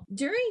cool.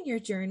 During your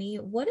journey,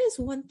 what is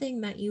one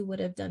thing that you would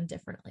have done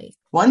differently?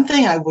 One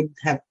thing I would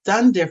have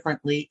done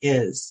differently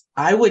is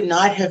I would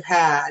not have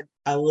had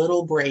a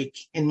little break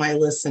in my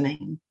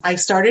listening. I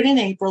started in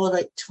April of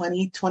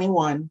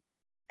 2021,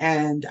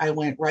 and I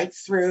went right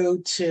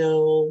through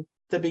till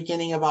the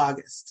beginning of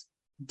August.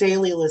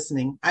 Daily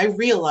listening. I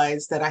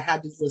realized that I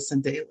had to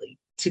listen daily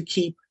to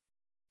keep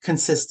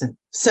consistent.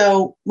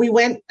 So we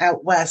went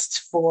out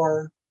west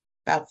for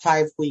about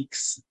 5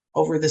 weeks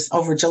over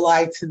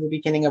July to the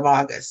beginning of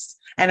August.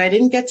 And I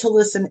didn't get to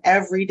listen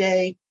every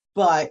day,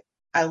 but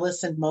I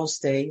listened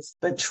most days.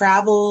 But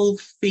travel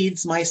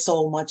feeds my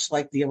soul much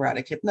like the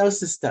erotic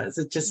hypnosis does.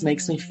 It just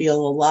makes me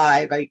feel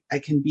alive. I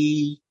can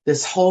be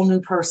this whole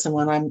new person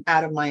when I'm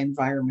out of my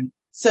environment.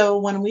 So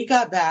when we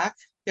got back,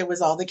 there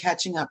was all the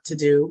catching up to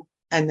do.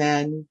 And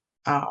then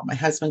my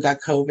husband got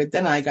COVID,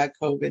 then I got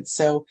COVID.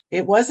 So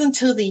it wasn't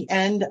until the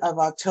end of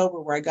October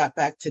where I got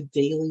back to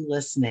daily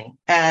listening.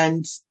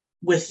 And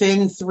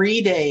within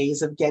 3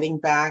 days of getting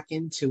back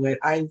into it,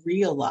 I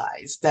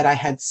realized that I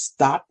had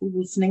stopped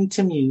listening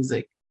to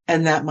music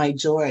and that my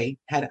joy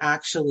had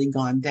actually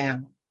gone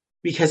down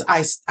because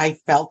I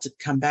felt it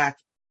come back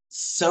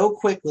so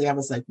quickly. I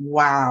was like,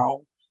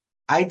 wow,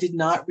 I did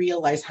not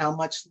realize how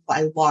much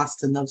I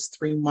lost in those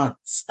 3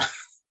 months.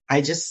 I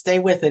just stay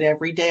with it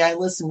every day. I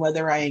listen,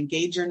 whether I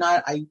engage or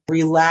not, I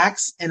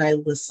relax and I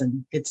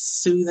listen. It's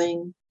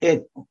soothing.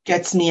 It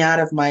gets me out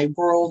of my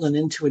world and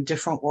into a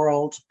different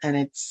world. And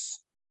it's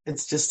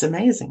just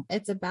amazing.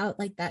 It's about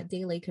like that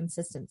daily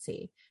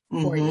consistency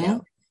for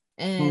you.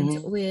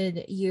 And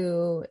when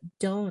you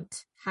don't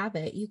have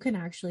it, you can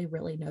actually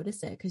really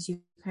notice it because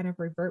you kind of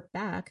revert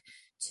back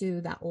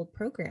to that old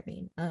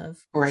programming of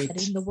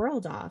shutting the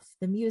world off,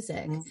 the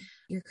music,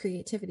 your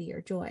creativity, your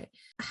joy.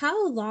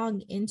 How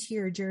long into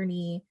your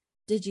journey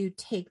did you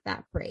take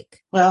that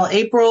break? Well,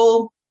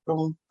 April,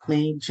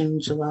 May,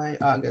 June, July,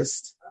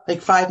 August,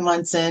 like 5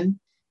 months in.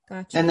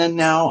 Gotcha. And then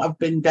now I've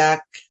been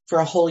back for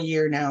a whole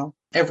year now,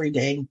 every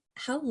day.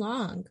 How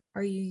long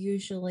are you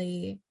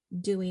usually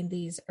doing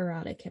these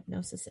erotic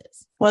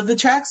hypnosises? Well, the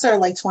tracks are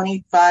like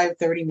 25,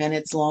 30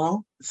 minutes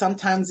long.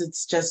 Sometimes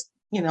it's just,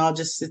 I'll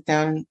just sit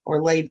down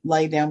or lay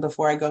down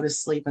before I go to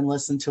sleep and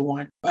listen to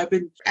one. I've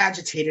been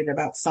agitated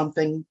about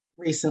something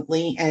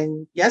recently,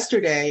 and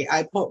yesterday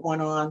I put one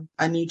on,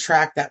 a new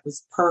track that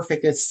was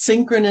perfect. It's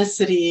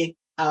synchronicity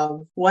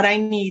of what I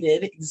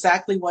needed,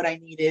 exactly what I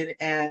needed,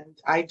 and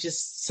I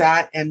just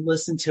sat and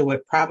listened to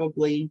it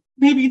probably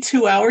maybe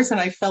 2 hours, and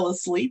I fell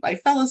asleep.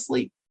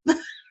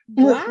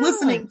 Wow.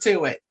 Listening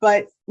to it.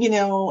 But,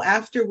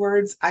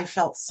 afterwards, I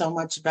felt so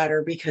much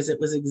better because it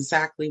was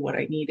exactly what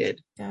I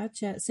needed.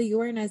 Gotcha. So you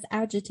weren't as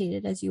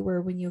agitated as you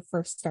were when you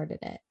first started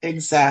it.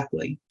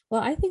 Exactly.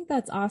 Well, I think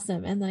that's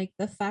awesome. And like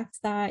the fact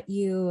that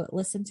you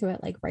listen to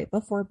it like right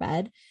before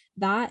bed,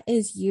 that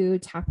is you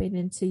tapping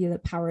into the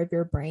power of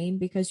your brain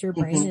because your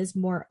brain is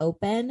more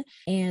open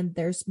and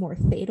there's more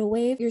theta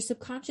wave. Your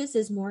subconscious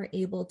is more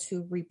able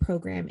to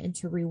reprogram and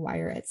to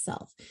rewire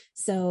itself.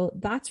 So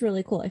that's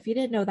really cool. If you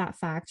didn't know that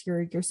fact,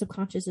 your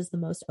subconscious is the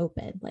most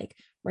open, like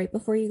right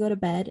before you go to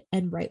bed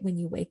and right when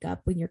you wake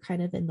up, when you're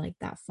kind of in like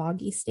that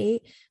foggy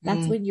state,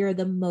 that's when you're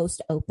the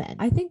most open.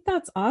 I think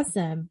that's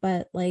awesome.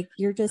 But like,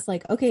 you're just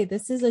like, okay,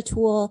 this is a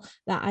tool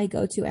that I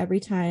go to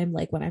every time,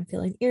 like when I'm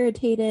feeling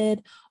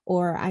irritated,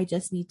 or I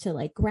just need to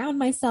like ground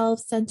myself,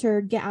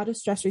 center, get out of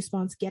stress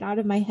response, get out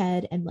of my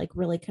head and like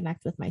really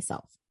connect with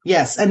myself.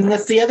 Yes. And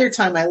that's the other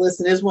time I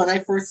listen is when I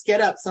first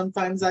get up.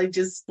 Sometimes I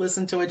just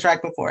listen to a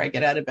track before I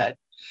get out of bed.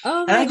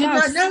 Oh my gosh. And I did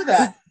not know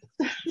that.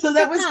 So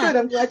that was good.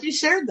 I'm glad you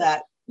shared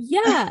that.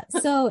 Yeah.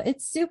 So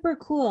it's super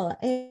cool.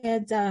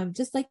 And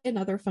just like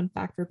another fun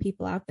fact for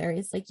people out there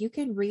is like you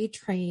can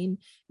retrain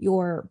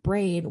your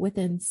brain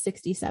within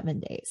 67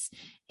 days.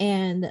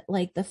 And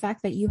like the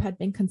fact that you had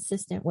been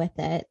consistent with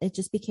it, it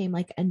just became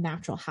like a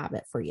natural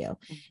habit for you.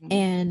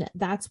 And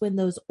that's when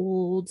those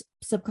old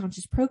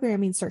subconscious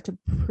programming start to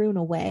prune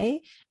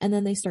away and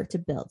then they start to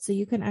build. So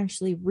you can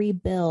actually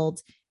rebuild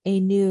a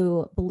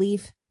new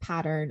belief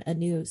pattern, a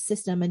new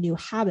system, a new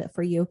habit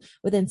for you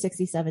within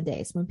 67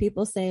 days. When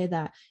people say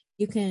that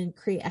you can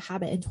create a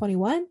habit in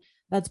 21,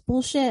 that's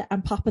bullshit.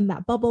 I'm popping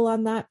that bubble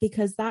on that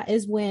because that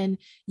is when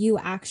you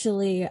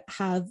actually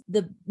have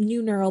the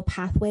new neural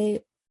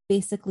pathway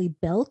basically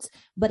built,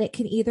 but it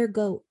can either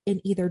go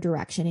in either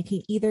direction. It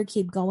can either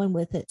keep going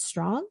with it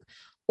strong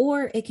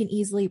or it can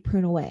easily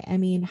prune away. I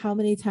mean, how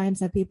many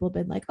times have people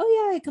been like,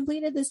 oh yeah, I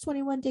completed this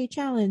 21-day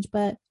challenge,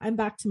 but I'm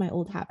back to my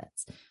old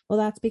habits. Well,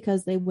 that's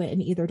because they went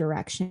in either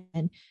direction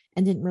and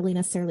didn't really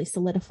necessarily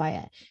solidify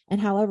it. And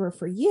however,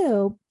 for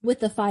you with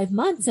the 5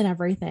 months and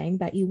everything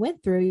that you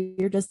went through,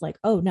 you're just like,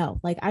 oh no,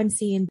 like I'm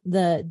seeing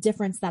the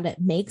difference that it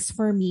makes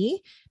for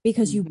me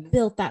because you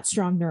built that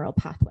strong neural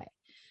pathway.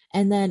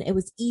 And then it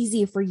was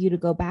easy for you to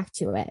go back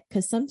to it.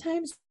 Because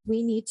sometimes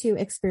we need to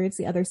experience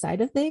the other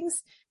side of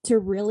things to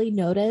really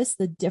notice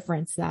the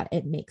difference that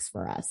it makes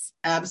for us.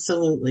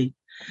 Absolutely.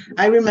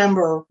 I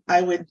remember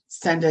I would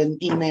send an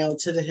email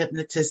to the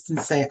hypnotist and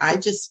say, I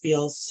just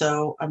feel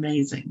so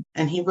amazing.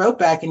 And he wrote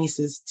back and he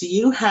says, do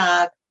you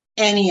have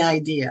any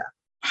idea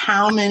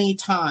how many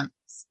times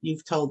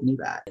you've told me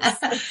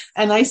that?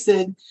 And I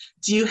said,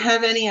 do you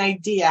have any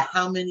idea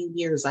how many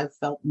years I've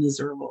felt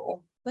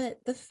miserable?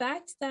 But the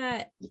fact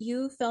that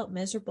you felt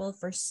miserable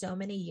for so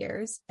many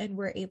years and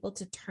were able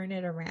to turn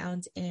it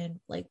around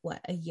in like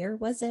what, a year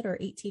was it, or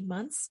 18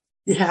 months?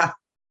 Yeah.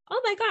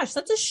 Oh my gosh,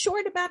 that's a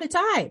short amount of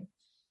time.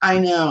 I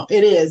know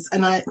it is.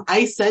 And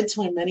I said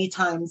to him many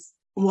times,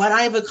 what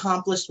I've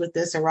accomplished with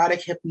this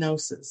erotic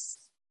hypnosis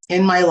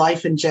in my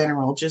life in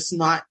general, just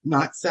not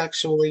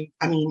sexually.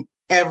 I mean,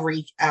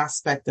 every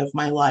aspect of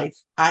my life.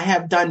 I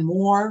have done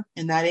more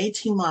in that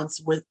 18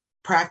 months with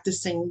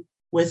practicing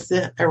with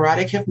the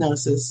erotic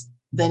hypnosis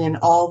than in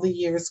all the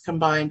years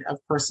combined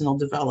of personal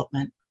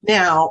development.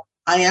 Now,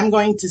 I'm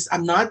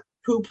not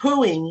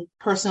poo-pooing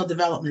personal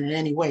development in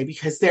any way,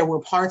 because there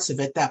were parts of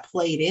it that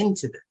played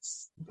into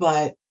this,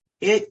 but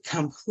it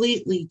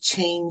completely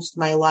changed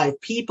my life.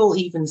 People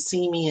even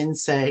see me and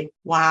say,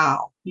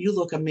 wow, you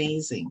look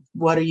amazing.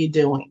 What are you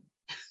doing?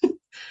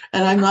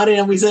 And I'm not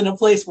always in a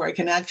place where I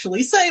can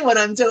actually say what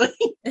I'm doing.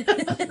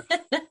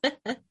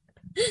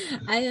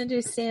 I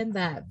understand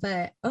that,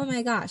 but oh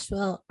my gosh.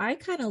 Well, I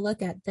kind of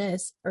look at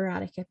this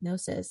erotic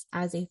hypnosis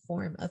as a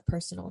form of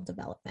personal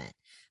development.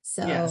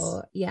 So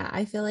Yes. Yeah,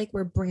 I feel like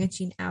we're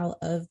branching out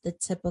of the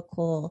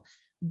typical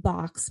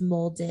box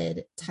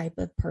molded type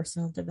of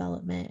personal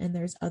development, and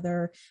there's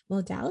other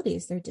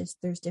modalities.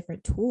 There's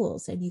different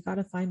tools, and you got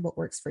to find what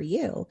works for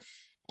you.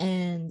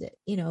 And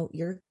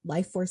your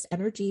life force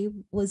energy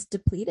was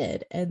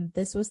depleted, and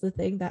this was the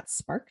thing that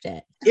sparked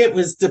it. It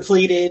was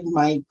depleted.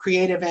 My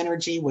creative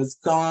energy was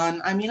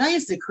gone. I mean, I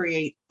used to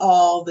create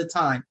all the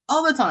time,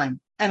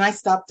 and I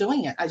stopped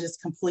doing it. I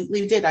just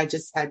completely did. I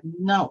just had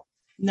no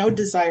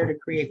desire to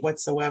create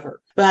whatsoever.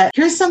 But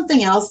here's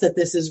something else that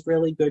this is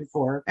really good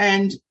for.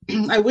 And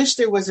I wish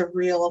there was a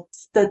real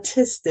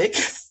statistic,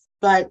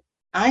 but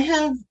I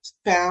have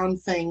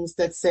found things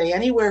that say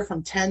anywhere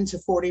from 10 to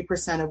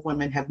 40% of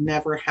women have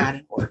never had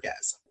an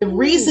orgasm. The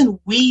reason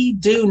we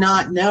do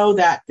not know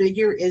that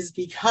figure is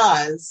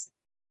because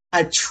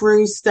a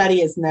true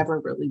study has never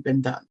really been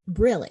done.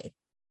 Really?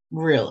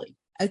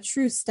 A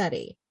true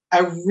study.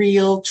 A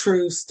real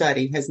true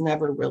study has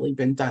never really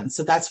been done.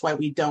 So that's why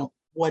we don't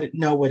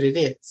know what it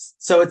is.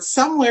 So it's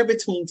somewhere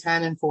between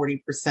 10 and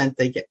 40%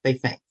 they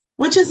think,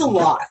 which is a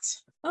lot.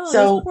 Oh,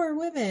 so those poor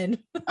women.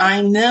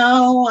 I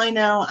know.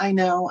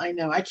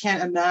 I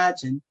can't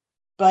imagine.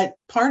 But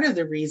part of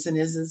the reason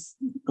is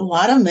a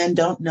lot of men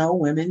don't know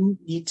women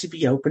need to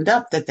be opened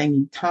up, that they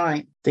need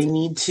time. They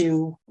need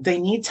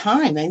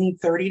time. They need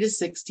 30 to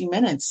 60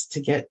 minutes to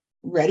get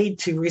ready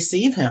to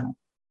receive him.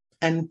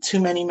 And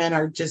too many men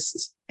are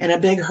just in a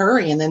big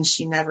hurry, and then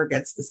she never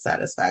gets the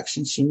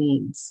satisfaction she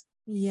needs.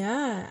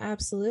 Yeah,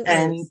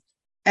 absolutely.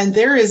 And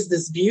there is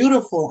this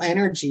beautiful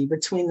energy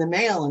between the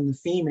male and the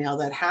female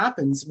that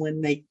happens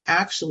when they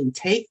actually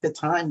take the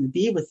time to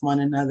be with one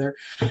another.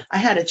 I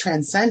had a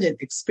transcendent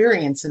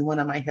experience in one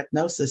of my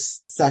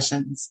hypnosis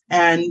sessions,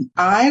 and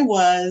I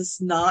was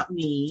not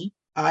me.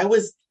 I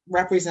was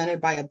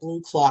represented by a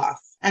blue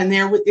cloth, and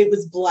it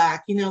was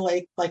black,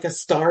 like a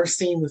star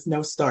scene with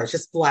no stars,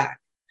 just black.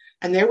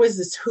 And there was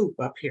this hoop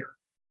up here.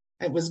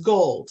 It was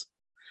gold.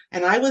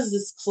 And I was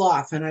this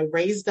cloth, and I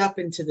raised up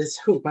into this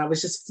hoop. I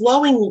was just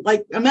flowing,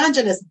 like,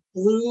 imagine this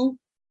blue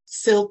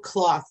silk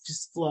cloth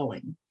just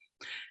flowing.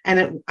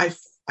 And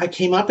I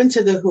came up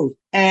into the hoop,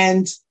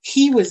 and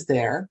he was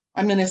there.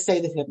 I'm going to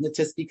say the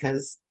hypnotist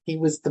because he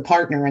was the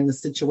partner in the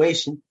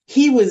situation.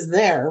 He was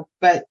there,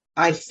 but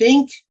I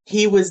think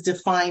he was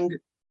defined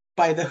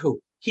by the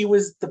hoop. He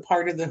was the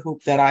part of the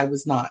hoop that I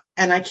was not.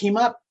 And I came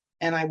up,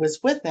 and I was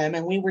with them,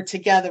 and we were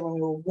together, and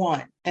we were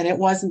one. And it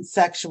wasn't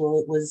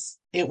sexual.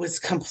 It was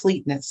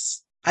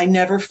completeness. I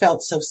never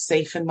felt so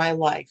safe in my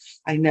life.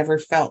 I never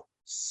felt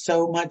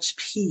so much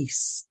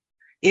peace.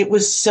 It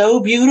was so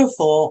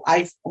beautiful.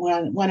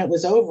 When it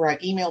was over, I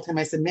emailed him.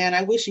 I said, man,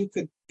 I wish you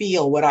could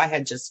feel what I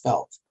had just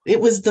felt. It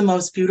was the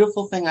most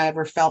beautiful thing I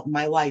ever felt in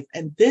my life.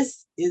 And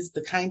this is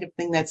the kind of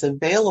thing that's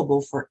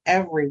available for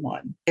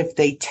everyone if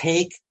they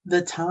take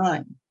the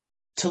time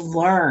to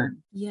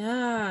learn.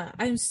 Yeah,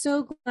 I'm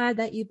so glad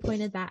that you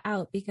pointed that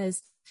out,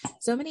 because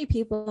so many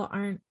people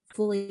aren't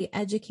fully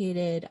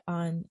educated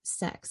on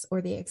sex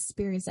or the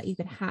experience that you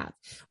could have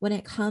when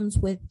it comes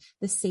with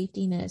the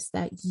safetiness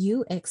that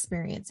you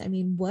experience. I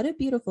mean, what a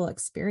beautiful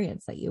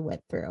experience that you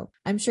went through.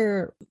 I'm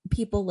sure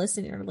people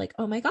listening are like,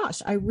 oh my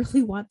gosh, I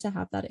really want to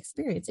have that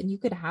experience. And you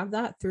could have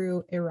that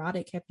through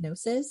erotic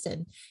hypnosis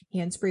and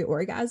hands-free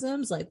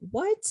orgasms. Like,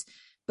 what?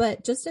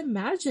 But just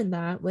imagine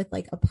that with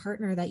like a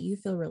partner that you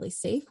feel really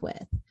safe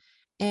with.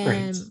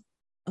 And Right.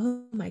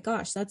 Oh my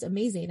gosh, that's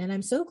amazing. And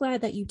I'm so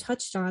glad that you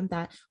touched on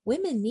that.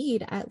 Women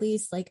need at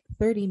least like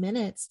 30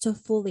 minutes to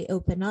fully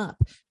open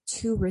up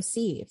to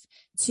receive,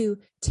 to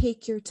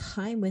take your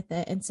time with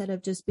it instead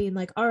of just being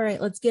like, all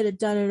right, let's get it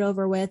done and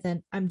over with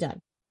and I'm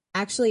done.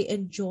 Actually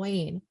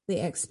enjoying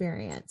the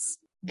experience.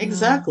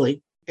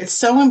 Exactly. It's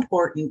so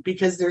important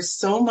because there's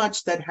so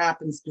much that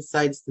happens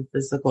besides the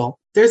physical.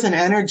 There's an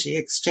energy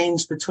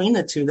exchange between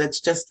the two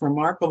that's just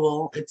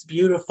remarkable. It's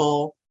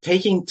beautiful.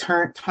 Taking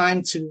time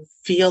to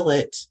feel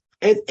it.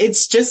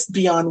 It's just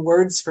beyond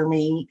words for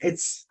me.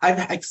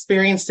 I've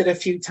experienced it a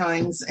few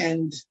times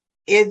and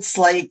it's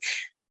like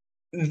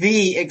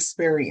the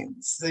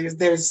experience.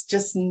 There's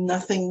just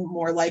nothing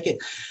more like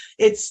it.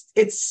 It's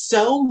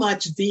so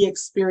much the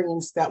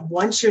experience that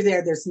once you're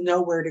there, there's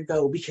nowhere to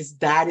go because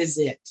that is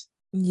it.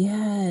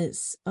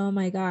 Yes. Oh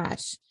my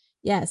gosh.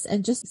 Yes.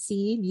 And just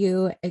seeing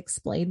you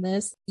explain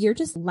this, you're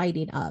just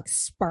lighting up,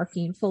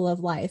 sparking full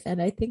of life.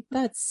 And I think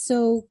that's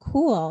so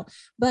cool.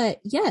 But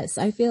yes,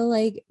 I feel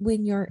like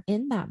when you're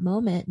in that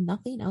moment,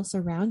 nothing else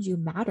around you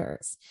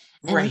matters.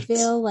 And Right. I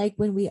feel like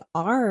when we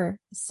are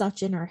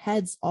such in our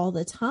heads all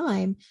the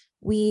time,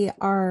 we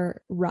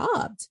are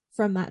robbed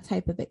from that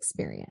type of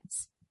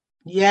experience.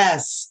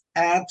 Yes,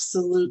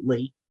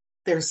 absolutely.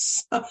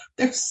 There's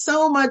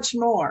so much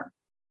more.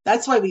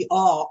 That's why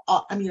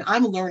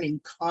I'm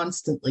learning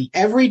constantly.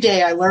 Every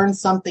day I learn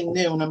something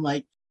new and I'm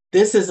like,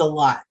 this is a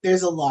lot.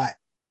 There's a lot.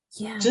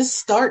 Yeah. Just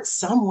start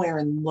somewhere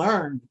and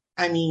learn.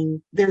 I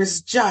mean,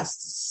 there's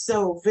just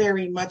so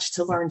very much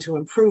to learn to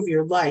improve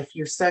your life,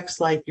 your sex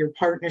life, your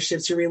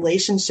partnerships, your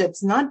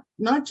relationships, not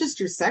just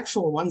your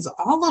sexual ones,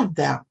 all of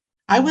them.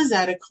 I was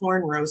at a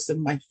corn roast of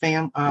my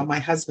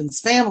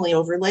husband's family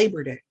over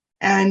Labor Day.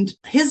 And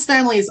his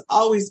family has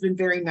always been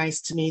very nice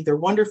to me. They're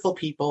wonderful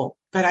people,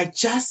 but I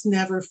just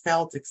never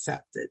felt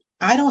accepted.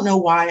 I don't know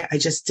why. I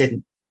just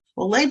didn't.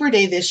 Well, Labor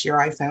Day this year,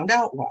 I found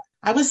out why.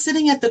 I was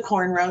sitting at the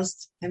corn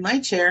roast in my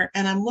chair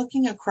and I'm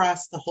looking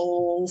across the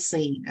whole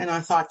scene. And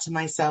I thought to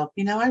myself,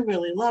 I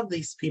really love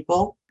these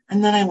people.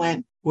 And then I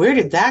went, where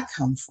did that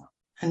come from?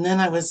 And then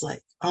I was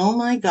like, oh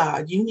my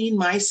God, you mean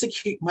my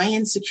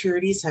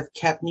insecurities have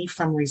kept me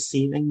from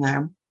receiving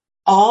them?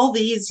 All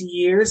these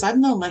years, I've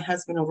known my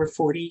husband over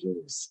 40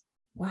 years.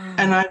 Wow.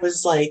 And I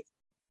was like,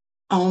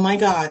 oh my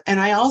God. And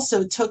I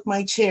also took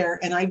my chair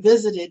and I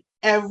visited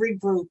every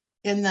group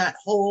in that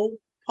whole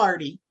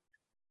party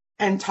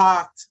and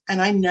talked.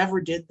 And I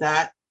never did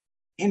that.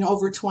 In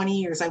over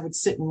 20 years, I would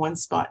sit in one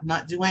spot and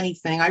not do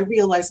anything. I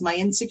realized my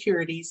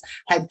insecurities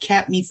had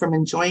kept me from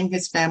enjoying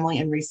his family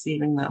and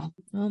receiving them.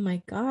 Oh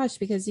my gosh,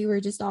 because you were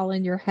just all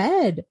in your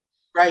head.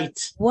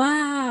 Right.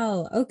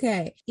 Wow.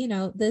 Okay.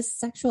 This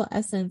sexual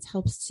essence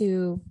helps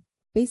to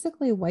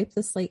basically wipe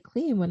the slate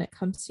clean when it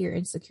comes to your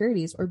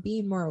insecurities or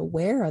being more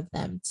aware of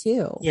them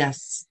too.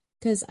 Yes.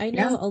 Because I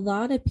know a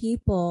lot of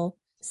people,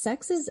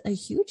 sex is a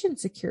huge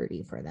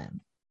insecurity for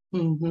them.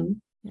 Mm-hmm.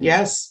 Yeah.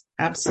 Yes,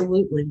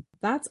 absolutely.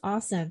 That's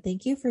awesome.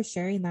 Thank you for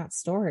sharing that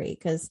story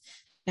because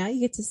now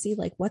you get to see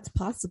like what's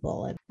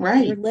possible and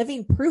you're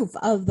living proof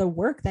of the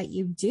work that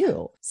you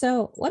do.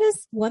 So what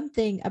is one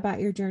thing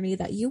about your journey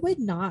that you would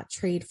not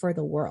trade for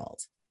the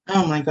world?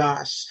 Oh my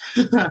gosh.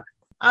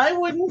 I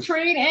wouldn't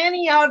trade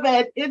any of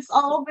it. It's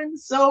all been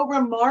so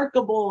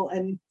remarkable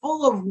and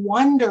full of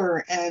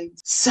wonder and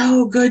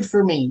so good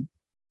for me.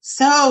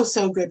 So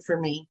good for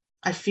me.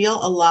 I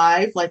feel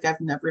alive like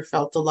I've never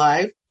felt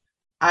alive.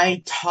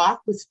 I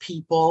talk with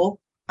people.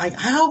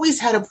 I always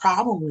had a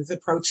problem with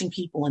approaching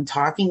people and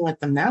talking with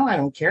them. Now I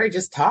don't care. I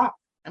just talk.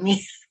 I mean,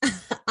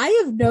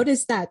 I have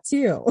noticed that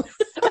too.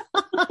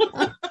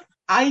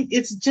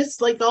 It's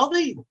just like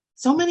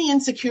so many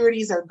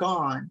insecurities are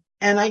gone.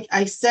 And I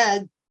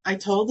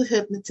told the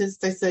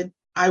hypnotist, I said,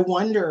 I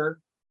wonder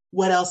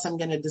what else I'm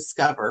going to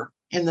discover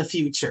in the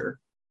future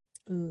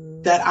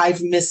that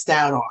I've missed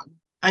out on.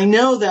 I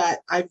know that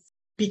I'm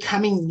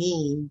becoming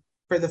me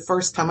for the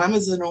first time. I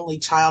was an only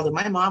child and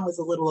my mom was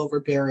a little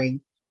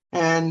overbearing.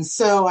 And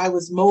so I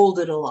was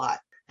molded a lot.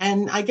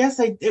 And I guess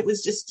it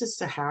was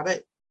just a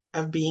habit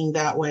of being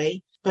that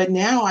way. But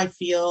now I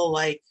feel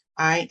like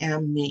I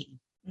am me.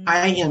 Mm-hmm.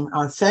 I am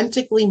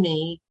authentically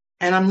me.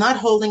 And I'm not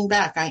holding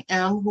back. I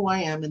am who I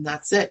am, and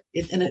that's it.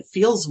 And it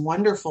feels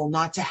wonderful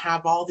not to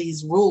have all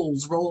these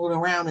rules rolling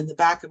around in the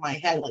back of my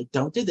head, like,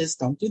 don't do this,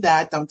 don't do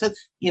that, don't do,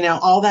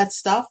 all that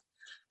stuff.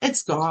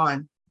 It's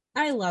gone.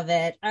 I love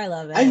it.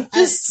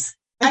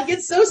 I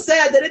get so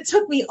sad that it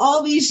took me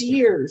all these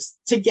years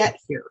to get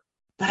here,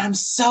 but I'm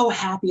so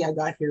happy I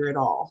got here at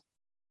all.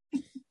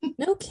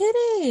 No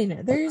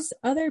kidding. There's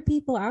other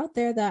people out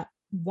there that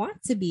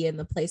want to be in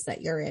the place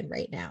that you're in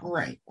right now.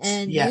 Right.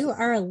 And you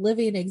are a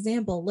living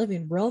example,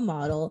 living role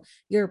model.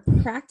 You're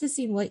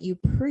practicing what you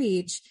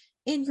preach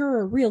and you're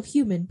a real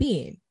human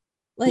being.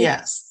 Like,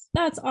 yes.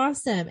 That's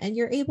awesome. And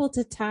you're able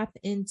to tap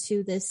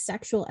into this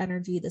sexual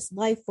energy, this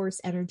life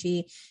force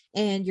energy,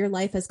 and your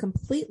life has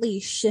completely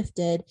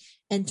shifted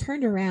and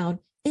turned around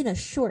in a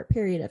short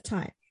period of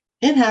time.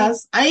 It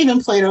has. I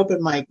even played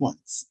open mic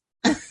once.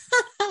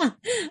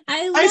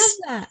 I love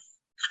that.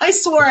 I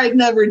swore I'd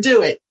never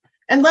do it.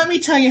 And let me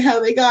tell you how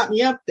they got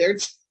me up there.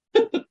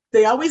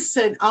 they always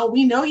said, oh,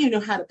 we know you know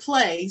how to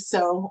play.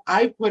 So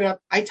I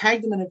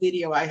tagged them in a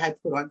video I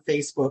had put on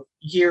Facebook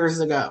years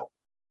ago.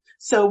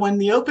 So when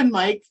the open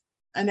mic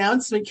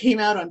announcement came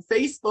out on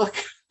Facebook,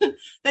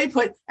 they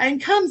put,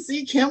 and come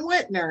see Kim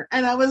Witner.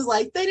 And I was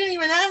like, they didn't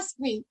even ask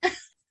me.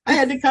 I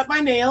had to cut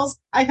my nails.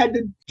 I had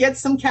to get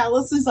some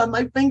calluses on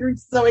my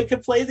fingers so I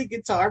could play the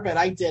guitar, but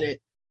I did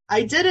it.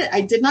 I did it.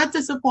 I did not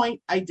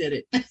disappoint. I did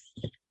it.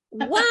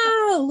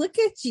 Wow, look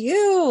at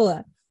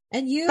you.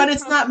 And you But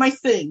it's not my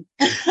thing.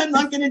 I'm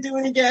not going to do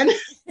it again.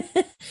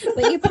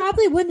 But you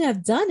probably wouldn't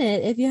have done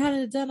it if you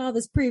hadn't done all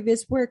this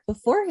previous work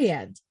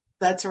beforehand.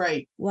 That's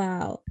right.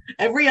 Wow.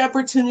 Every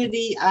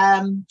opportunity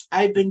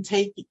I've been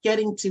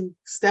getting to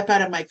step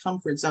out of my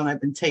comfort zone,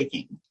 I've been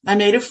taking. I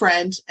made a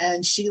friend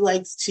and she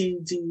likes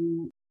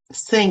to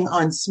sing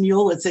on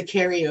Smule. It's a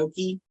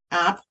karaoke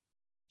app.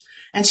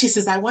 And she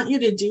says, I want you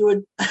to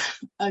do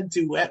a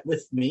duet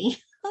with me.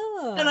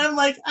 Oh. And I'm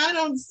like, I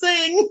don't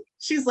sing.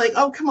 She's like,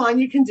 oh, come on,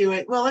 you can do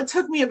it. Well, it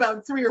took me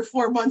about 3 or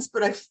 4 months,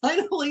 but I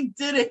finally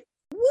did it.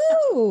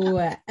 Woo!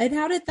 And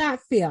how did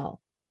that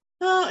feel?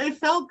 Oh, it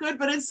felt good,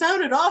 but it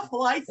sounded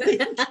awful, I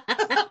think.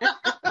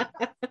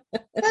 But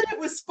it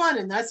was fun,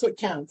 and that's what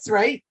counts,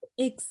 right?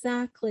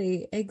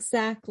 Exactly.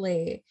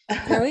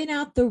 Throwing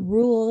out the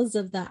rules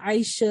of the I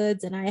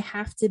shoulds and I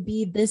have to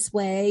be this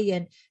way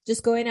and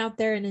just going out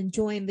there and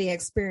enjoying the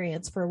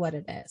experience for what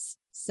it is.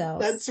 So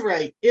that's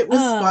right. It was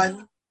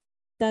fun.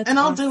 And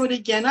I'll awesome. do it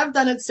again. I've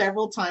done it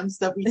several times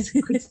that we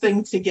could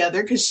sing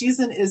together because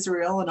she's in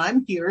Israel and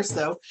I'm here.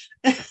 So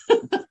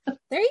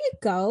there you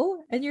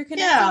go. And you're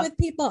connecting with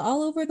people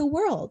all over the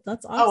world.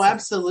 That's awesome. Oh,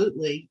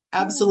 absolutely.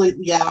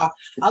 Absolutely. Yeah.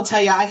 I'll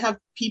tell you, I have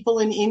people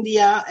in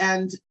India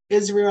and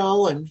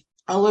Israel and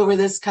all over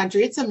this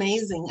country. It's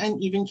amazing.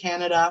 And even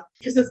Canada,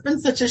 because it's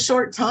been such a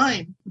short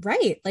time.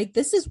 Right. Like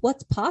this is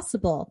what's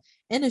possible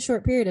in a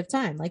short period of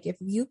time. Like if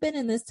you've been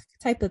in this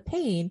type of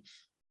pain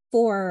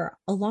for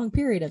a long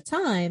period of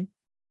time,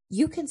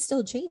 you can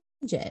still change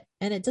it.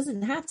 And it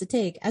doesn't have to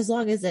take as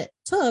long as it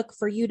took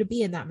for you to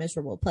be in that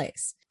miserable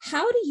place.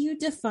 How do you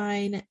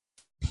define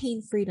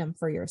pain freedom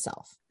for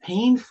yourself?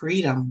 Pain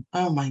freedom.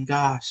 Oh my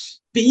gosh.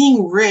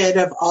 Being rid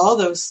of all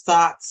those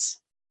thoughts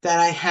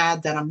that I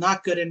had that I'm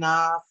not good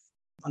enough.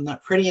 I'm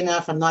not pretty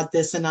enough. I'm not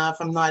this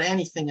enough. I'm not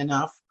anything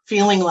enough.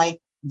 Feeling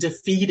like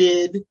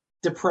defeated,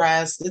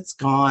 depressed. It's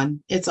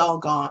gone. It's all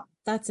gone.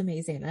 That's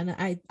amazing.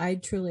 And I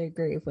truly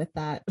agree with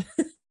that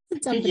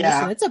definition.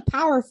 Yeah. It's a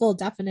powerful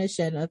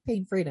definition of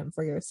pain freedom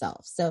for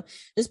yourself. So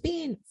just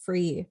being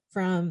free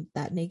from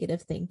that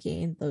negative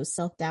thinking, those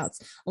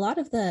self-doubts, a lot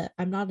of the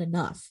I'm not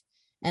enough.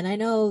 And I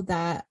know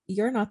that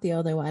you're not the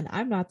only one.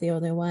 I'm not the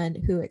only one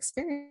who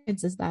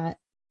experiences that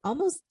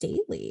almost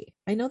daily.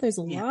 I know there's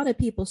a lot of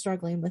people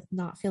struggling with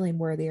not feeling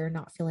worthy or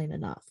not feeling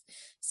enough.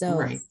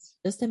 So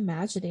just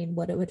imagining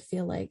what it would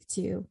feel like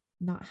to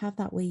not have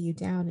that weigh you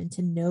down and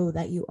to know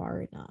that you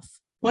are enough.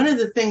 One of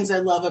the things I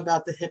love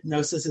about the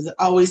hypnosis is it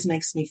always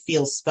makes me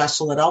feel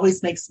special. It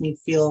always makes me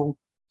feel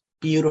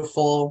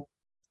beautiful,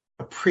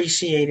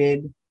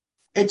 appreciated.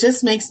 It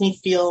just makes me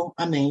feel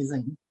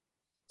amazing.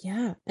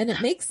 Yeah. And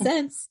it makes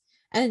sense.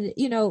 And,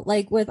 you know,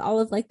 like with all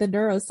of like the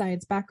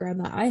neuroscience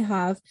background that I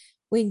have,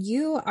 when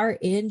you are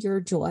in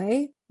your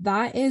joy,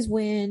 that is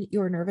when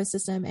your nervous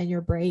system and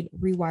your brain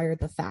rewire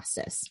the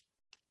fastest.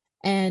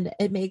 And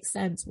it makes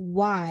sense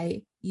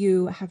why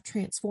you have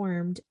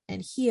transformed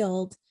and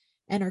healed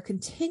and are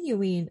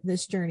continuing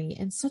this journey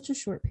in such a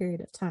short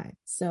period of time.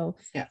 So,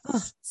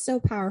 so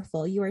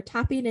powerful. You are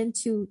tapping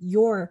into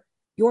your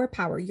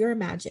power, your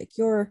magic,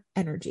 your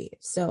energy.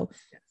 So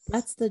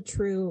that's the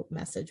true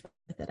message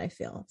with it, I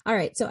feel. All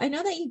right. So I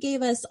know that you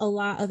gave us a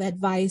lot of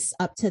advice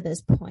up to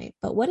this point,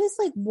 but what is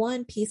like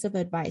one piece of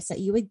advice that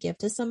you would give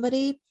to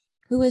somebody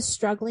who is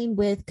struggling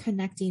with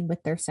connecting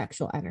with their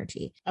sexual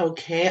energy?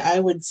 Okay, I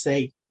would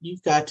say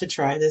you've got to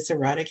try this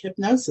erotic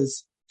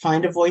hypnosis.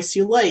 Find a voice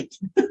you like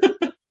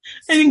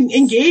and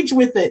engage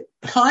with it.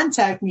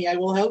 Contact me. I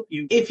will help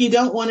you. If you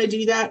don't want to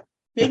do that,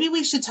 maybe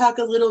we should talk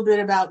a little bit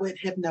about what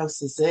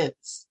hypnosis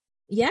is.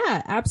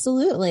 Yeah,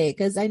 absolutely.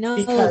 Because I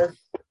know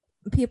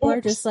people are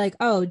just like,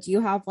 oh, do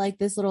you have like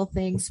this little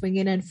thing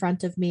swinging in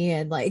front of me?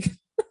 And like,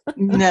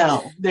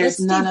 no, there's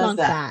none of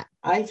that. that.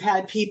 I've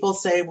had people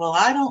say, well,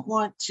 I don't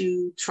want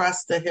to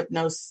trust the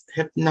hypnotist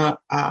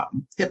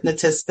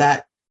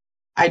that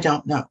I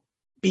don't know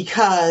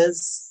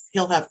because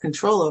he'll have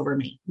control over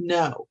me.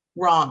 No,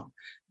 wrong.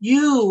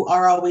 You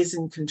are always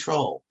in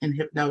control in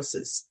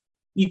hypnosis.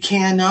 You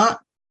cannot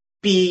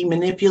be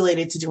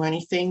manipulated to do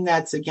anything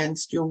that's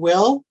against your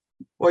will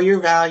or your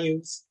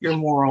values, your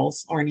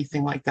morals, or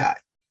anything like that.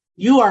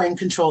 You are in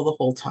control the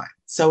whole time.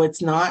 So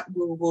it's not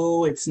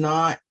woo-woo. It's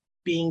not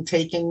being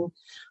taken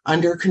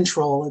under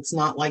control. It's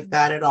not like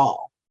that at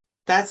all.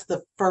 That's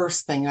the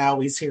first thing I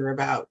always hear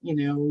about,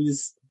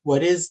 is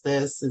what is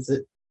this?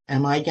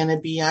 Am I going to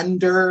be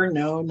under?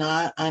 No,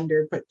 not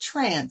under, but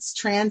trance.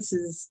 Trance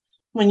is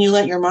when you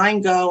let your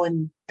mind go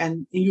and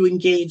you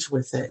engage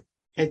with it.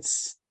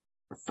 It's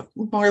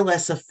more or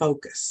less a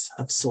focus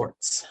of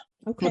sorts.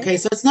 Okay,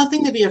 so it's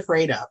nothing to be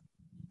afraid of.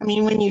 I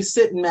mean, when you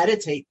sit and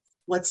meditate,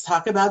 let's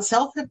talk about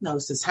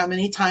self-hypnosis. How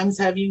many times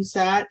have you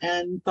sat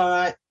and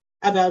thought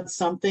about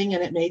something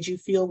and it made you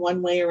feel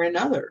one way or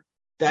another?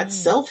 That's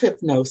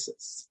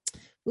self-hypnosis.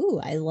 Ooh,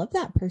 I love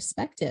that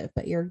perspective,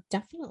 but you're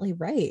definitely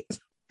right.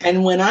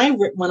 And when I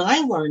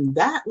learned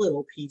that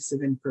little piece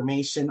of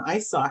information, I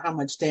saw how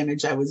much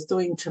damage I was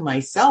doing to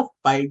myself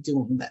by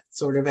doing that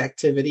sort of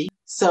activity.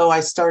 So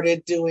I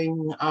started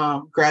doing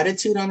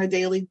gratitude on a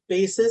daily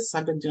basis.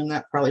 I've been doing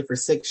that probably for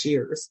 6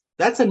 years.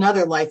 That's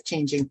another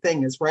life-changing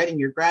thing, is writing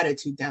your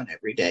gratitude down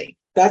every day.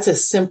 That's a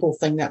simple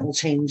thing that will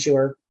change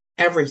your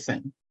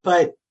everything.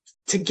 But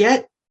to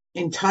get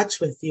in touch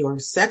with your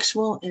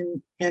sexual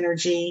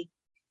energy,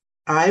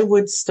 I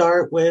would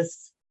start with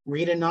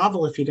read a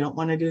novel if you don't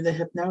want to do the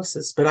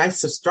hypnosis. But I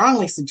so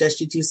strongly suggest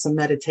you do some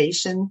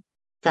meditation,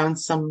 found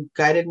some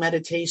guided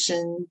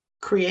meditation,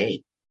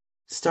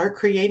 start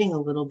creating a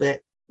little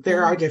bit.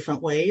 There are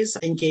different ways.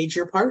 Engage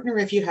your partner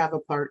if you have a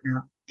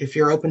partner. If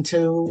you're open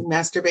to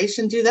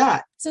masturbation, do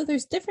that. So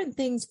there's different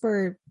things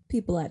for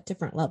people at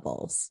different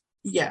levels.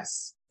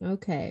 Yes.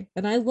 Okay.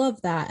 And I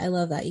love that. I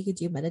love that. You could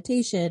do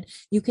meditation.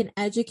 You can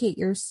educate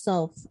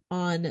yourself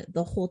on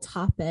the whole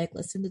topic,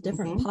 listen to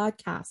different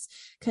podcasts,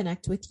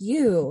 connect with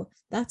you,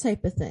 that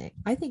type of thing.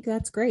 I think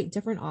that's great.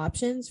 Different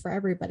options for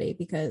everybody,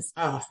 because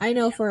I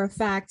know for a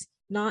fact,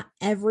 not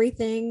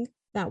everything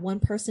that one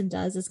person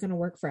does is going to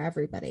work for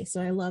everybody.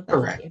 So I love that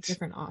you have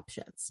different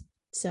options.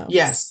 So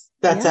yes,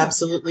 that's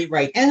absolutely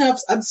right. And of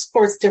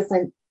course,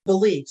 different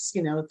beliefs,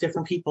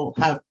 different people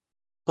have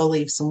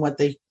beliefs on what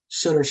they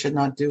should or should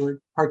not do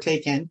or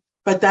partake in.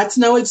 But that's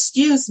no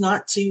excuse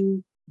not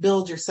to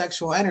build your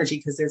sexual energy,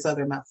 because there's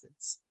other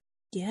methods.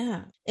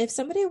 Yeah. If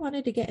somebody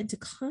wanted to get into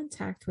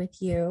contact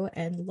with you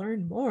and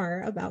learn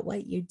more about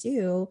what you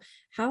do,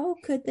 how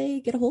could they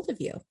get a hold of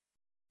you?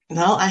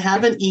 Well, I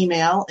have an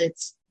email.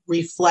 It's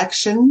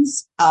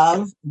Reflections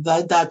of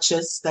the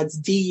Duchess. That's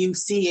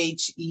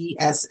DUCHESS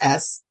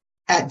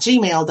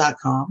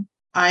 @gmail.com.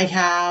 I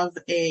have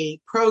a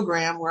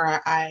program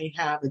where I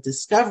have a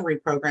discovery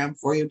program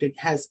for you that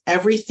has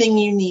everything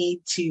you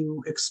need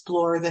to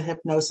explore the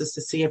hypnosis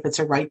to see if it's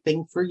a right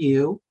thing for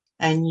you.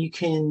 And you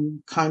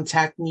can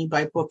contact me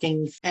by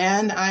booking.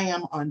 And I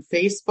am on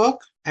Facebook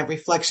at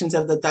Reflections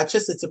of the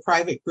Duchess. It's a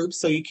private group,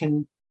 so you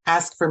can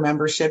ask for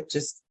membership.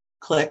 Just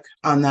click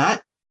on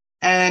that.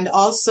 And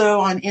also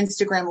on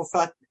Instagram,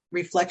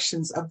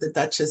 Reflections of the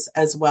Duchess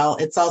as well.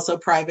 It's also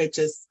private.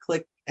 Just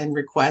click and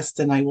request,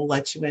 and I will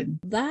let you in.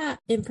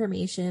 That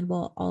information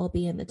will all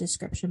be in the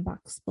description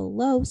box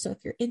below. So if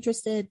you're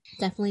interested,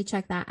 definitely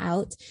check that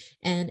out.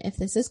 And if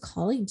this is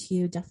calling to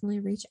you,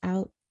 definitely reach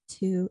out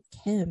to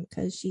Kim,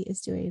 because she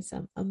is doing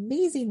some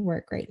amazing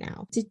work right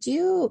now. Did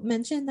you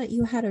mention that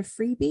you had a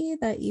freebie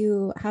that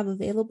you have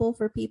available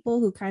for people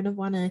who kind of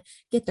want to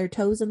get their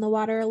toes in the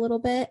water a little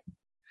bit?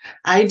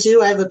 I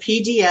do. I have a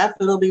PDF.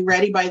 It'll be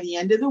ready by the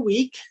end of the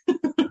week. I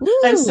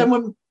have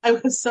someone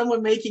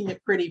making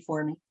it pretty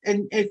for me.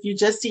 And if you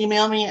just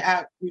email me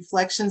at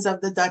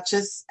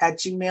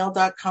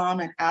reflectionsoftheduchess@gmail.com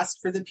and ask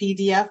for the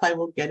PDF, I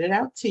will get it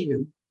out to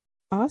you.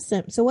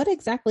 Awesome. So what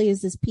exactly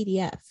is this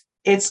PDF?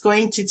 It's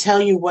going to tell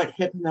you what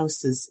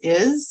hypnosis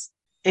is.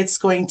 It's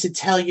going to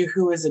tell you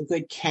who is a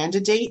good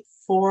candidate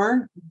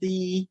for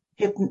the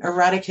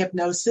erotic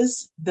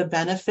hypnosis, the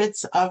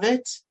benefits of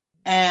it,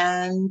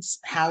 and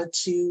how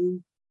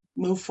to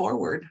move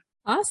forward.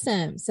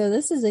 Awesome. So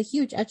this is a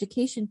huge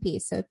education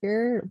piece. So if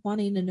you're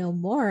wanting to know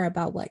more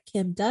about what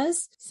Kim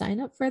does,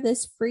 sign up for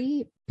this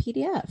free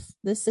PDF.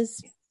 There's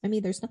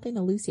nothing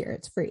to lose here.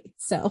 It's free.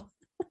 So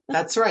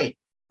that's right.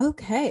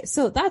 Okay.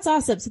 So that's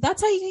awesome. So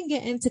that's how you can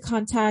get into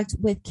contact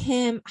with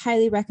Kim.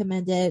 Highly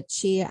recommended.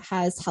 She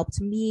has helped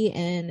me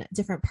in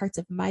different parts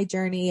of my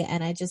journey.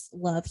 And I just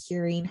love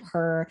hearing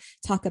her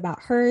talk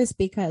about hers,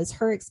 because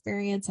her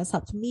experience has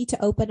helped me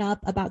to open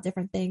up about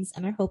different things.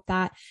 And I hope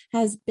that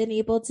has been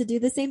able to do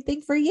the same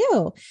thing for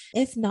you.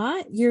 If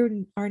not,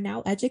 you are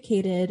now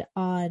educated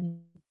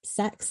on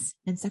sex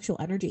and sexual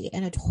energy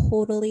in a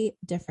totally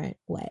different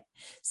way.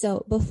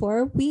 So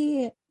before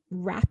we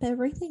wrap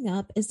everything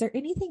up, is there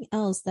anything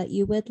else that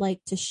you would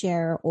like to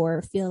share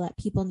or feel that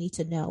people need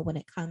to know when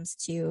it comes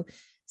to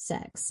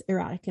sex,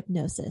 erotic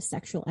hypnosis,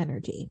 sexual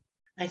energy?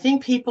 I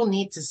think people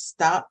need to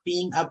stop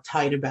being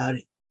uptight about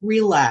it.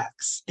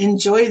 Relax.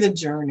 Enjoy the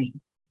journey.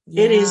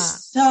 Yeah. It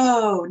is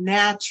so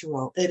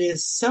natural.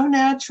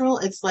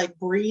 It's like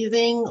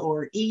breathing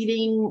or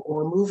eating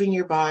or moving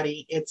your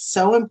body. It's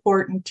so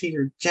important to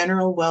your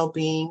general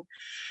well-being.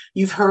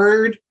 You've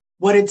heard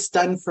what it's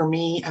done for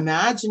me.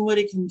 Imagine what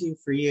it can do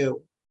for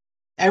you.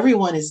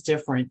 Everyone is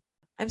different.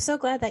 I'm so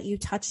glad that you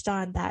touched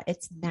on that.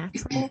 It's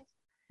natural.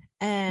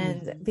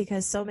 And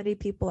because so many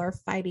people are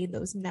fighting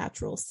those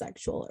natural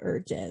sexual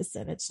urges,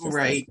 and it's just,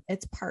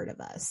 it's part of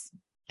us.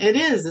 It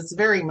is. It's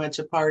very much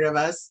a part of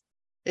us.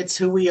 It's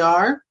who we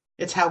are.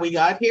 It's how we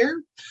got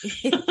here.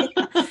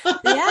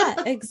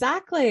 Yeah,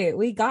 exactly.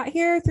 We got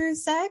here through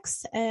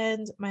sex,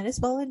 and might as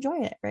well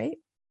enjoy it, right?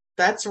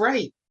 That's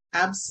right.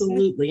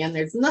 Absolutely. And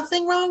there's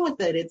nothing wrong with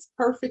it. It's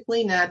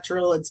perfectly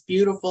natural. It's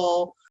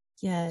beautiful.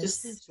 Yes.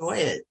 Just enjoy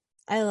it.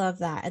 I love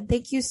that. And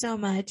thank you so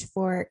much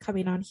for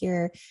coming on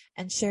here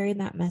and sharing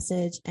that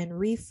message and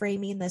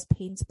reframing this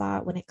pain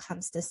spot when it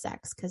comes to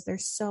sex, because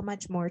there's so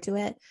much more to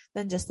it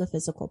than just the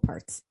physical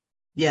parts.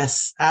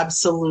 Yes,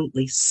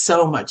 absolutely.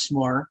 So much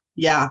more.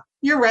 Yeah,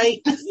 you're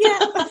right. Yeah.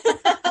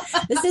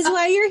 This is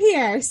why you're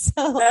here.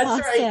 So That's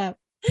awesome.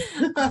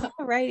 right.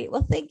 All righty.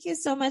 Well, thank you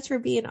so much for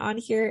being on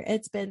here.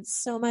 It's been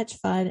so much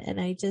fun.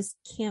 And I just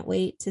can't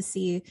wait to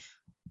see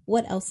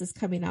what else is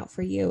coming out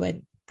for you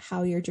and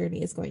how your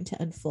journey is going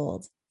to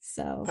unfold.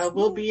 So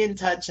We'll be in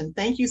touch. And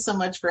thank you so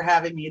much for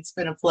having me. It's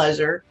been a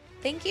pleasure.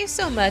 Thank you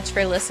so much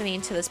for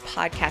listening to this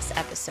podcast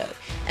episode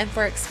and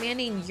for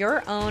expanding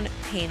your own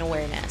pain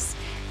awareness.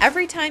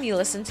 Every time you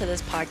listen to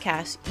this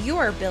podcast, you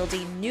are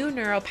building new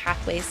neural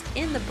pathways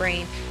in the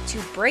brain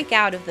to break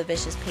out of the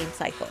vicious pain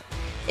cycle.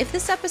 If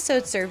this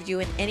episode served you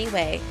in any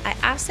way, I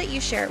ask that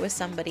you share it with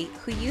somebody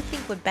who you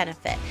think would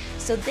benefit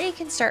so they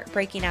can start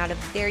breaking out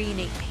of their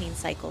unique pain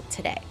cycle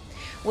today.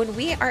 When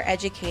we are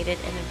educated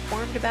and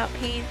informed about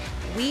pain,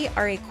 we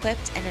are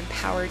equipped and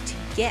empowered to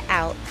get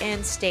out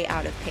and stay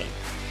out of pain.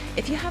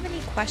 If you have any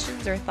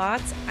questions or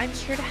thoughts, I'm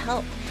here to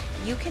help.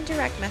 You can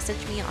direct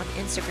message me on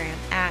Instagram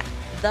at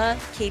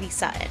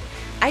 @KatieSutton.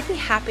 I'd be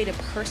happy to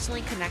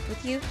personally connect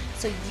with you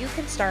so you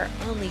can start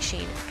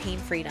unleashing pain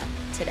freedom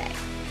today.